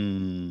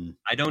 Mm.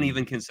 I don't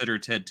even consider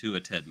Ted 2 a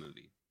Ted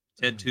movie.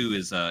 Ted 2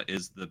 is the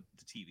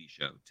TV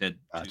show. Ted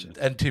 2. Gotcha.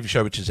 And TV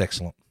show, which is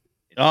excellent.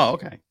 Oh,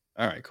 okay.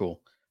 All right,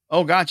 cool.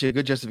 Oh, gotcha.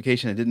 Good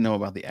justification. I didn't know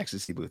about the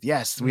ecstasy booth.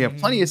 Yes, we have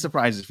plenty of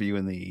surprises for you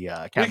in the We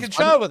Captain's can Quadrant.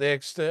 show with the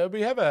ecstasy.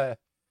 We have a.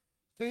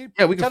 Yeah,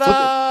 we can flip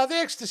Ta-da! The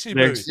ecstasy The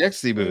booth.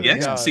 ecstasy booth. The Yeah.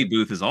 ecstasy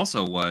booth is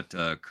also what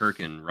Kirk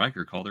and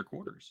Riker call their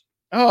quarters.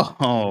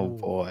 Oh Ooh.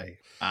 boy!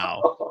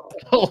 Wow!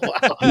 Oh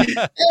wow!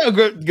 Yeah,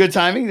 good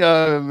timing.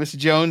 Mr.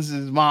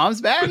 Jones's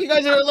mom's back. You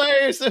guys are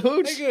hilarious. The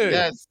hooch. Thank you.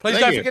 Yes. Please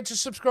thank don't you. forget to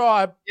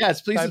subscribe.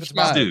 Yes, please David's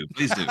subscribe.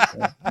 Please do.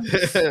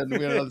 We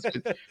got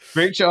another-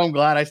 Great show. I'm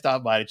glad I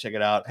stopped by to check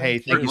it out. Hey,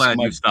 Thank thank We're you glad so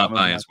much. you stopped for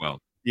by coming as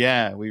well.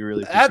 Yeah, we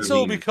really. That's appreciate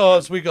all it.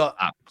 because we got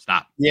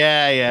Stop.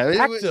 Yeah.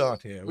 actor on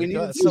here. we We need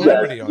got a to do that.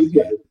 celebrity on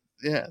here.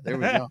 Yeah, there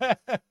we go.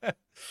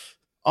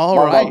 All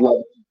My right.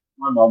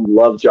 mom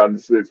loved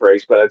Jonathan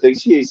Frakes, but I think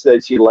she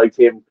said she liked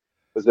him.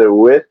 Was it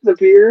with the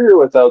beard or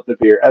without the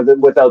beard? And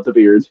then without the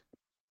beard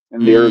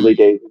in the early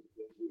days.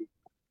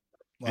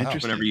 Wow.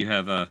 Interesting. Whenever you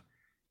have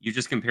you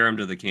just compare them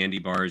to the candy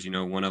bars. You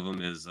know, one of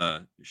them is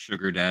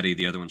sugar daddy,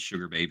 the other one's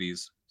sugar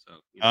babies. So,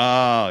 you know,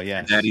 Oh,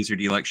 yes. daddies, or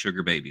do you like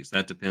sugar babies?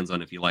 That depends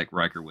on if you like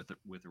Riker with or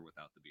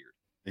without the beard.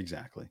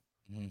 Exactly.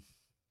 Mhm.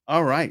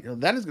 All right. Well,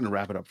 that is going to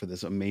wrap it up for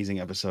this amazing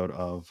episode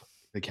of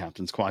the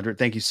Captain's Quadrant.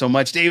 Thank you so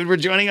much, David, for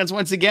joining us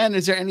once again.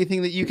 Is there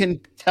anything that you can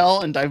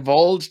tell and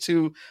divulge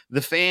to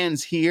the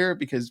fans here?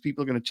 Because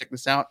people are going to check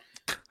this out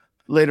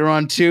later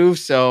on too.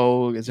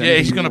 So is there Yeah,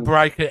 he's anything going to you-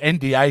 break an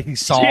NDA he Yeah,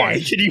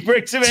 signed. can you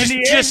break some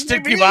NDAs, Just to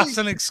maybe? give us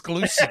an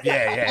exclusive.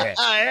 Yeah.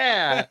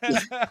 Yeah.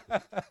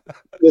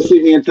 This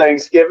evening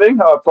Thanksgiving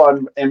up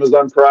on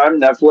Amazon Prime,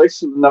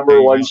 Netflix, number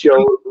There you one go.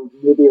 show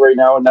movie right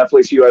now on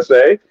Netflix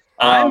USA.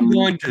 I'm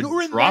going you're to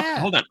in drop. that.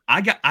 Hold on,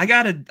 I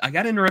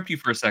gotta interrupt you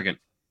for a second.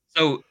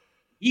 So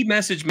he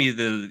messaged me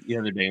the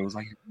other day and was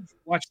like, "Have you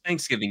watched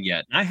Thanksgiving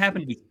yet?" And I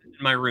happened to be sitting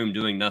in my room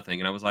doing nothing,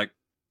 and I was like,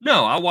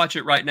 "No, I'll watch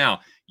it right now."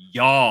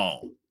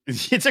 Y'all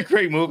It's a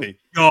great movie.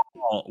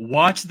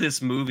 watch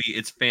this movie.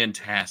 It's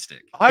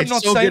fantastic. I've It's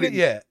not so seen good. it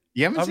yet.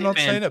 You haven't I've seen not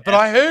it? seen it, but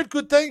I heard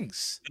good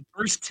things. The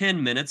first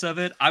 10 minutes of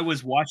it, I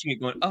was watching it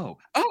going, oh,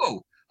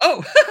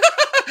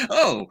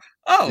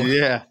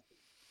 Yeah.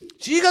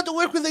 So you got to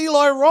work with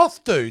Eli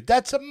Roth, dude.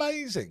 That's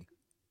amazing.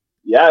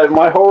 Yeah,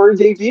 my horror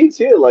debut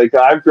too. Like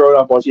I've grown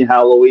up watching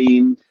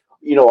Halloween.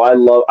 You know, I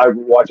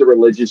watch it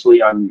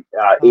religiously on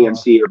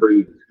AMC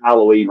every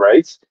Halloween,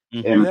 right?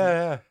 Mhm. And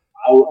Yeah.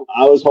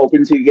 I was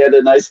hoping to get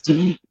a nice,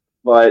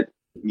 but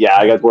yeah,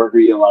 I got to work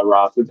with Eli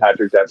Roth and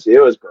Patrick Dempsey.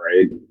 It was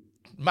great.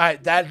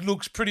 Mate, that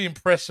looks pretty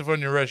impressive on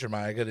your resume.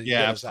 I gotta say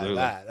absolutely.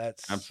 that.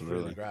 That's Absolutely.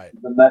 really great.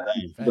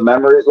 The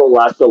memories will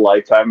last a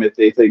lifetime if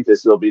they think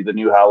this will be the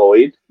new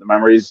Halloween. The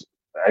memories,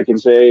 I can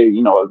say,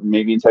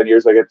 maybe in 10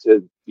 years I get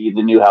to be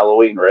the new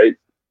Halloween, right?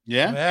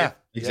 Yeah.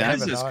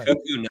 exactly. This is never know.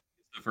 Cuckoo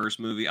the first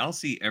movie. I'll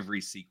see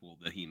every sequel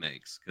that he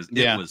makes because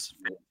Yeah. it was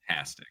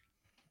fantastic.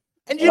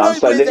 And And I'm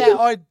where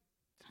sending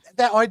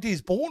that idea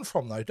is born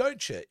from, though,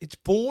 don't you? It's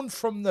born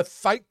from the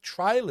fake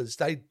trailers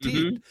they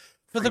did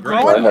for the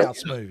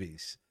Grindhouse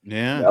movies.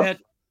 Yeah. Yep.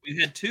 We've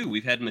had two.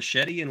 We've had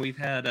Machete and we've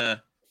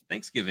had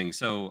Thanksgiving.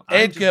 So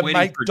Edgar, I'm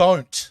mate,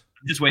 don't.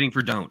 I'm just waiting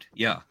for Don't.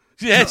 Yeah.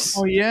 Yes.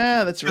 Oh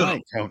yeah, that's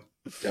right. Don't.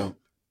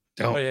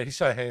 Oh yeah, he's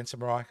so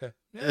handsome, Riker.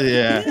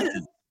 Yeah.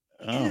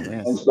 Oh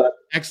man. And so-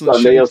 Excellent.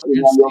 Sunday, show. you'll see me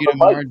on the See you open mic.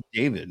 tomorrow,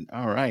 David.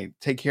 All right.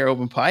 Take care,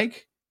 Open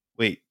Pike.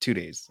 Wait, 2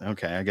 days.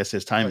 Okay. I guess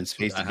there's time and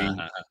space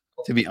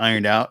to be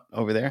ironed out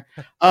over there.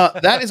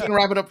 That is going to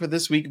wrap it up for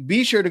this week.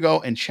 Be sure to go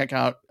and check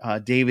out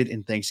David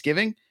in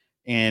Thanksgiving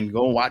and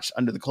go watch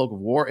Under the Cloak of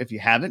War if you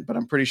haven't, but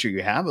I'm pretty sure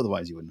you have.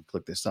 Otherwise, you wouldn't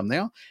click this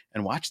thumbnail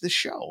and watch the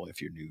show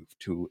if you're new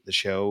to the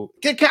show.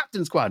 Get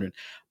Captain Squadron.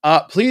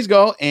 Please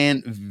go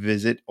and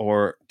visit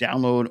or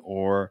download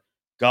or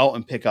go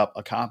and pick up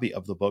a copy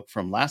of the book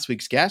from last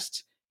week's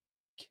guest,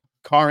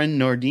 Karin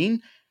Nordine,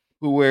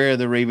 Who Where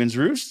the Ravens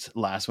Roost,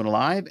 Last One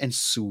Alive, and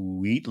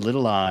Sweet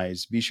Little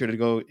Lies. Be sure to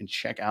go and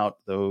check out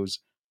those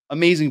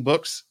amazing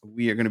books.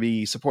 We are going to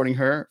be supporting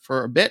her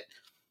for a bit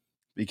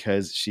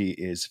because she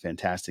is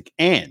fantastic.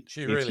 And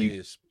She really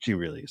is. She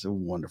really is a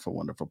wonderful,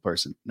 wonderful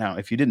person. Now,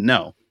 if you didn't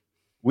know,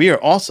 we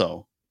are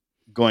also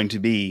going to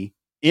be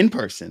in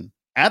person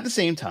at the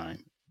same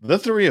time. The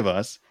three of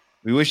us.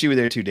 We wish you were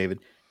there too, David.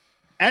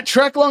 At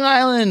Trek Long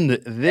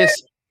Island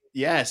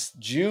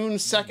June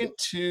 2nd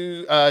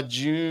to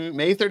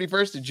May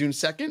 31st to June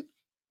 2nd.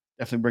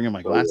 Definitely bringing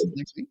my glasses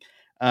next week.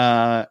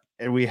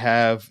 And we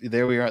are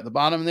at the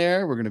bottom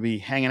there. We're going to be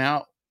hanging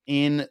out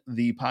in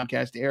the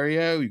podcast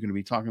area. You're going to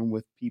be talking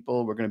with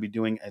people. We're going to be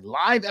doing a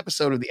live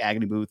episode of the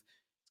Agony Booth.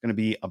 It's going to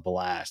be a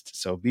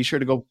blast. So be sure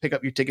to go pick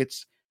up your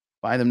tickets,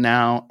 buy them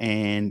now,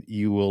 and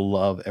you will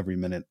love every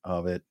minute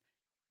of it.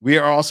 We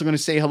are also going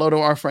to say hello to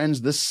our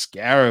friends, the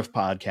Scarif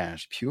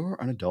Podcast, pure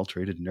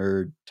unadulterated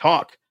nerd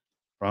talk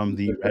from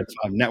the Red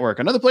 5 Network,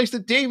 another place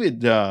that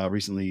David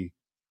recently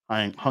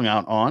hung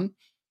out on.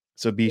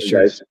 So be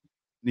sure. Guys.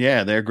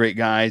 Yeah, they're great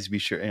guys. Be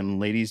sure, and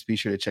ladies, be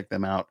sure to check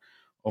them out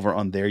over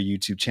on their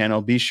YouTube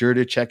channel. Be sure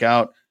to check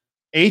out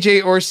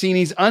AJ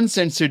Orsini's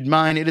Uncensored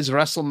Mind. It is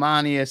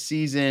WrestleMania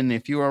season.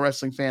 If you are a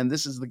wrestling fan,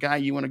 this is the guy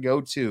you want to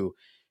go to.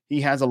 He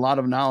has a lot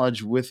of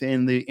knowledge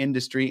within the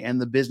industry and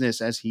the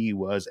business as he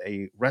was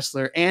a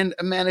wrestler and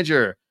a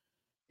manager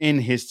in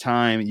his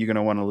time. You're going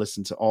to want to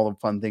listen to all the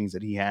fun things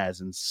that he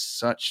has and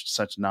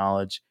such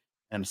knowledge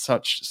and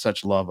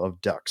such love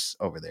of ducks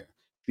over there.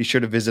 Be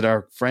sure to visit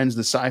our friends, the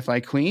Sci-Fi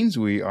Queens.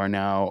 We are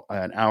now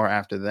an hour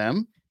after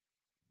them.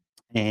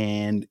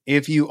 And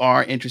if you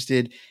are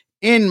interested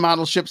in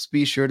model ships,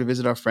 be sure to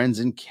visit our friends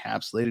in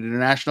Encapsulated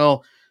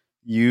International.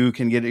 You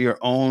can get your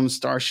own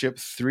Starship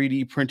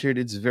 3D printed.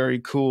 It's very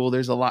cool.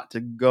 There's a lot to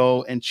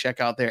go and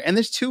check out there. And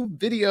there's 2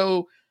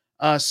 video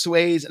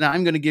sways, and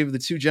I'm going to give the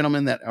 2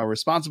 gentlemen that are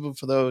responsible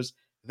for those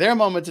their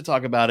moment to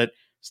talk about it,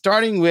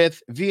 starting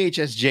with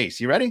VHS Jace.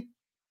 You ready?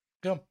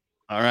 Go.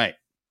 All right.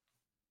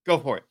 Go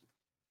for it.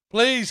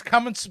 Please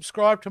come and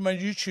subscribe to my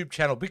YouTube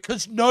channel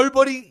because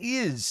nobody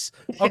is.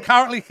 I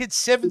currently hit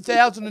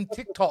 7,000 on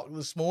TikTok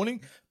this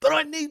morning, but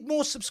I need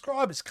more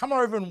subscribers. Come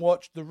over and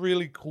watch the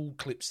really cool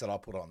clips that I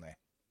put on there.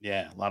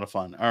 Yeah, a lot of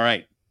fun. All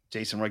right.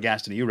 Jason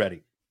Roygaston, are you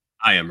ready?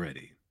 I am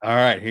ready. All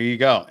right, here you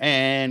go.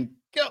 And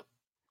go.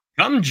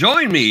 Come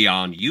join me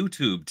on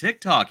YouTube,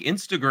 TikTok,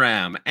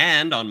 Instagram,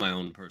 and on my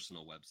own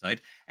personal website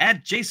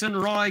at Jason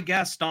Roy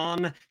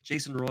Gaston,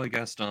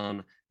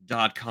 jasonroygaston.com.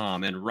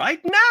 And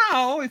right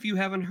now, if you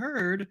haven't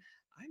heard,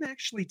 I'm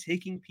actually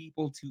taking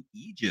people to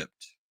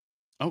Egypt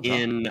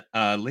in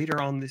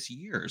later on this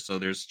year. So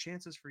there's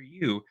chances for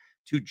you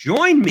to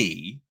join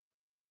me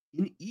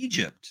in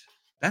Egypt.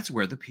 That's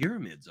where the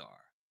pyramids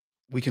are.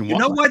 We can. You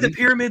know why the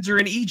pyramids are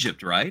in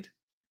Egypt, right?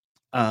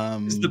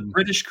 Because the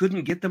British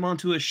couldn't get them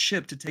onto a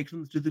ship to take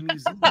them to the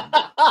museum.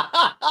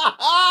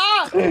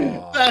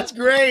 That's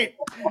great.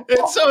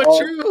 It's so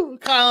true.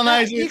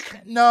 Colonizers.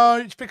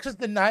 No, it's because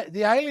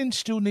the aliens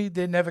still need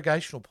their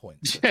navigational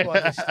points. That's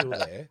why they're still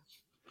there.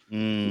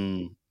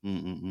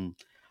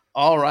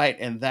 All right,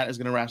 and that is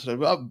going to wrap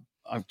it up.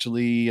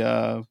 Actually,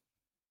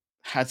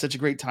 had such a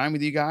great time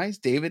with you guys,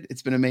 David.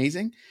 It's been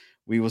amazing.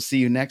 We will see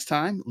you next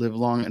time. Live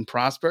long and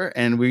prosper,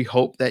 and we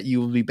hope that you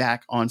will be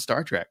back on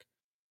Star Trek.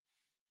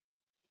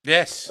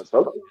 Yes. Let's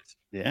hope.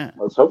 Yeah.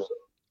 Let's hope so.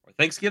 Or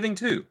Thanksgiving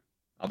too.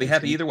 I'll be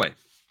happy either way.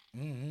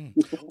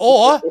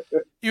 Or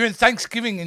you're in Thanksgiving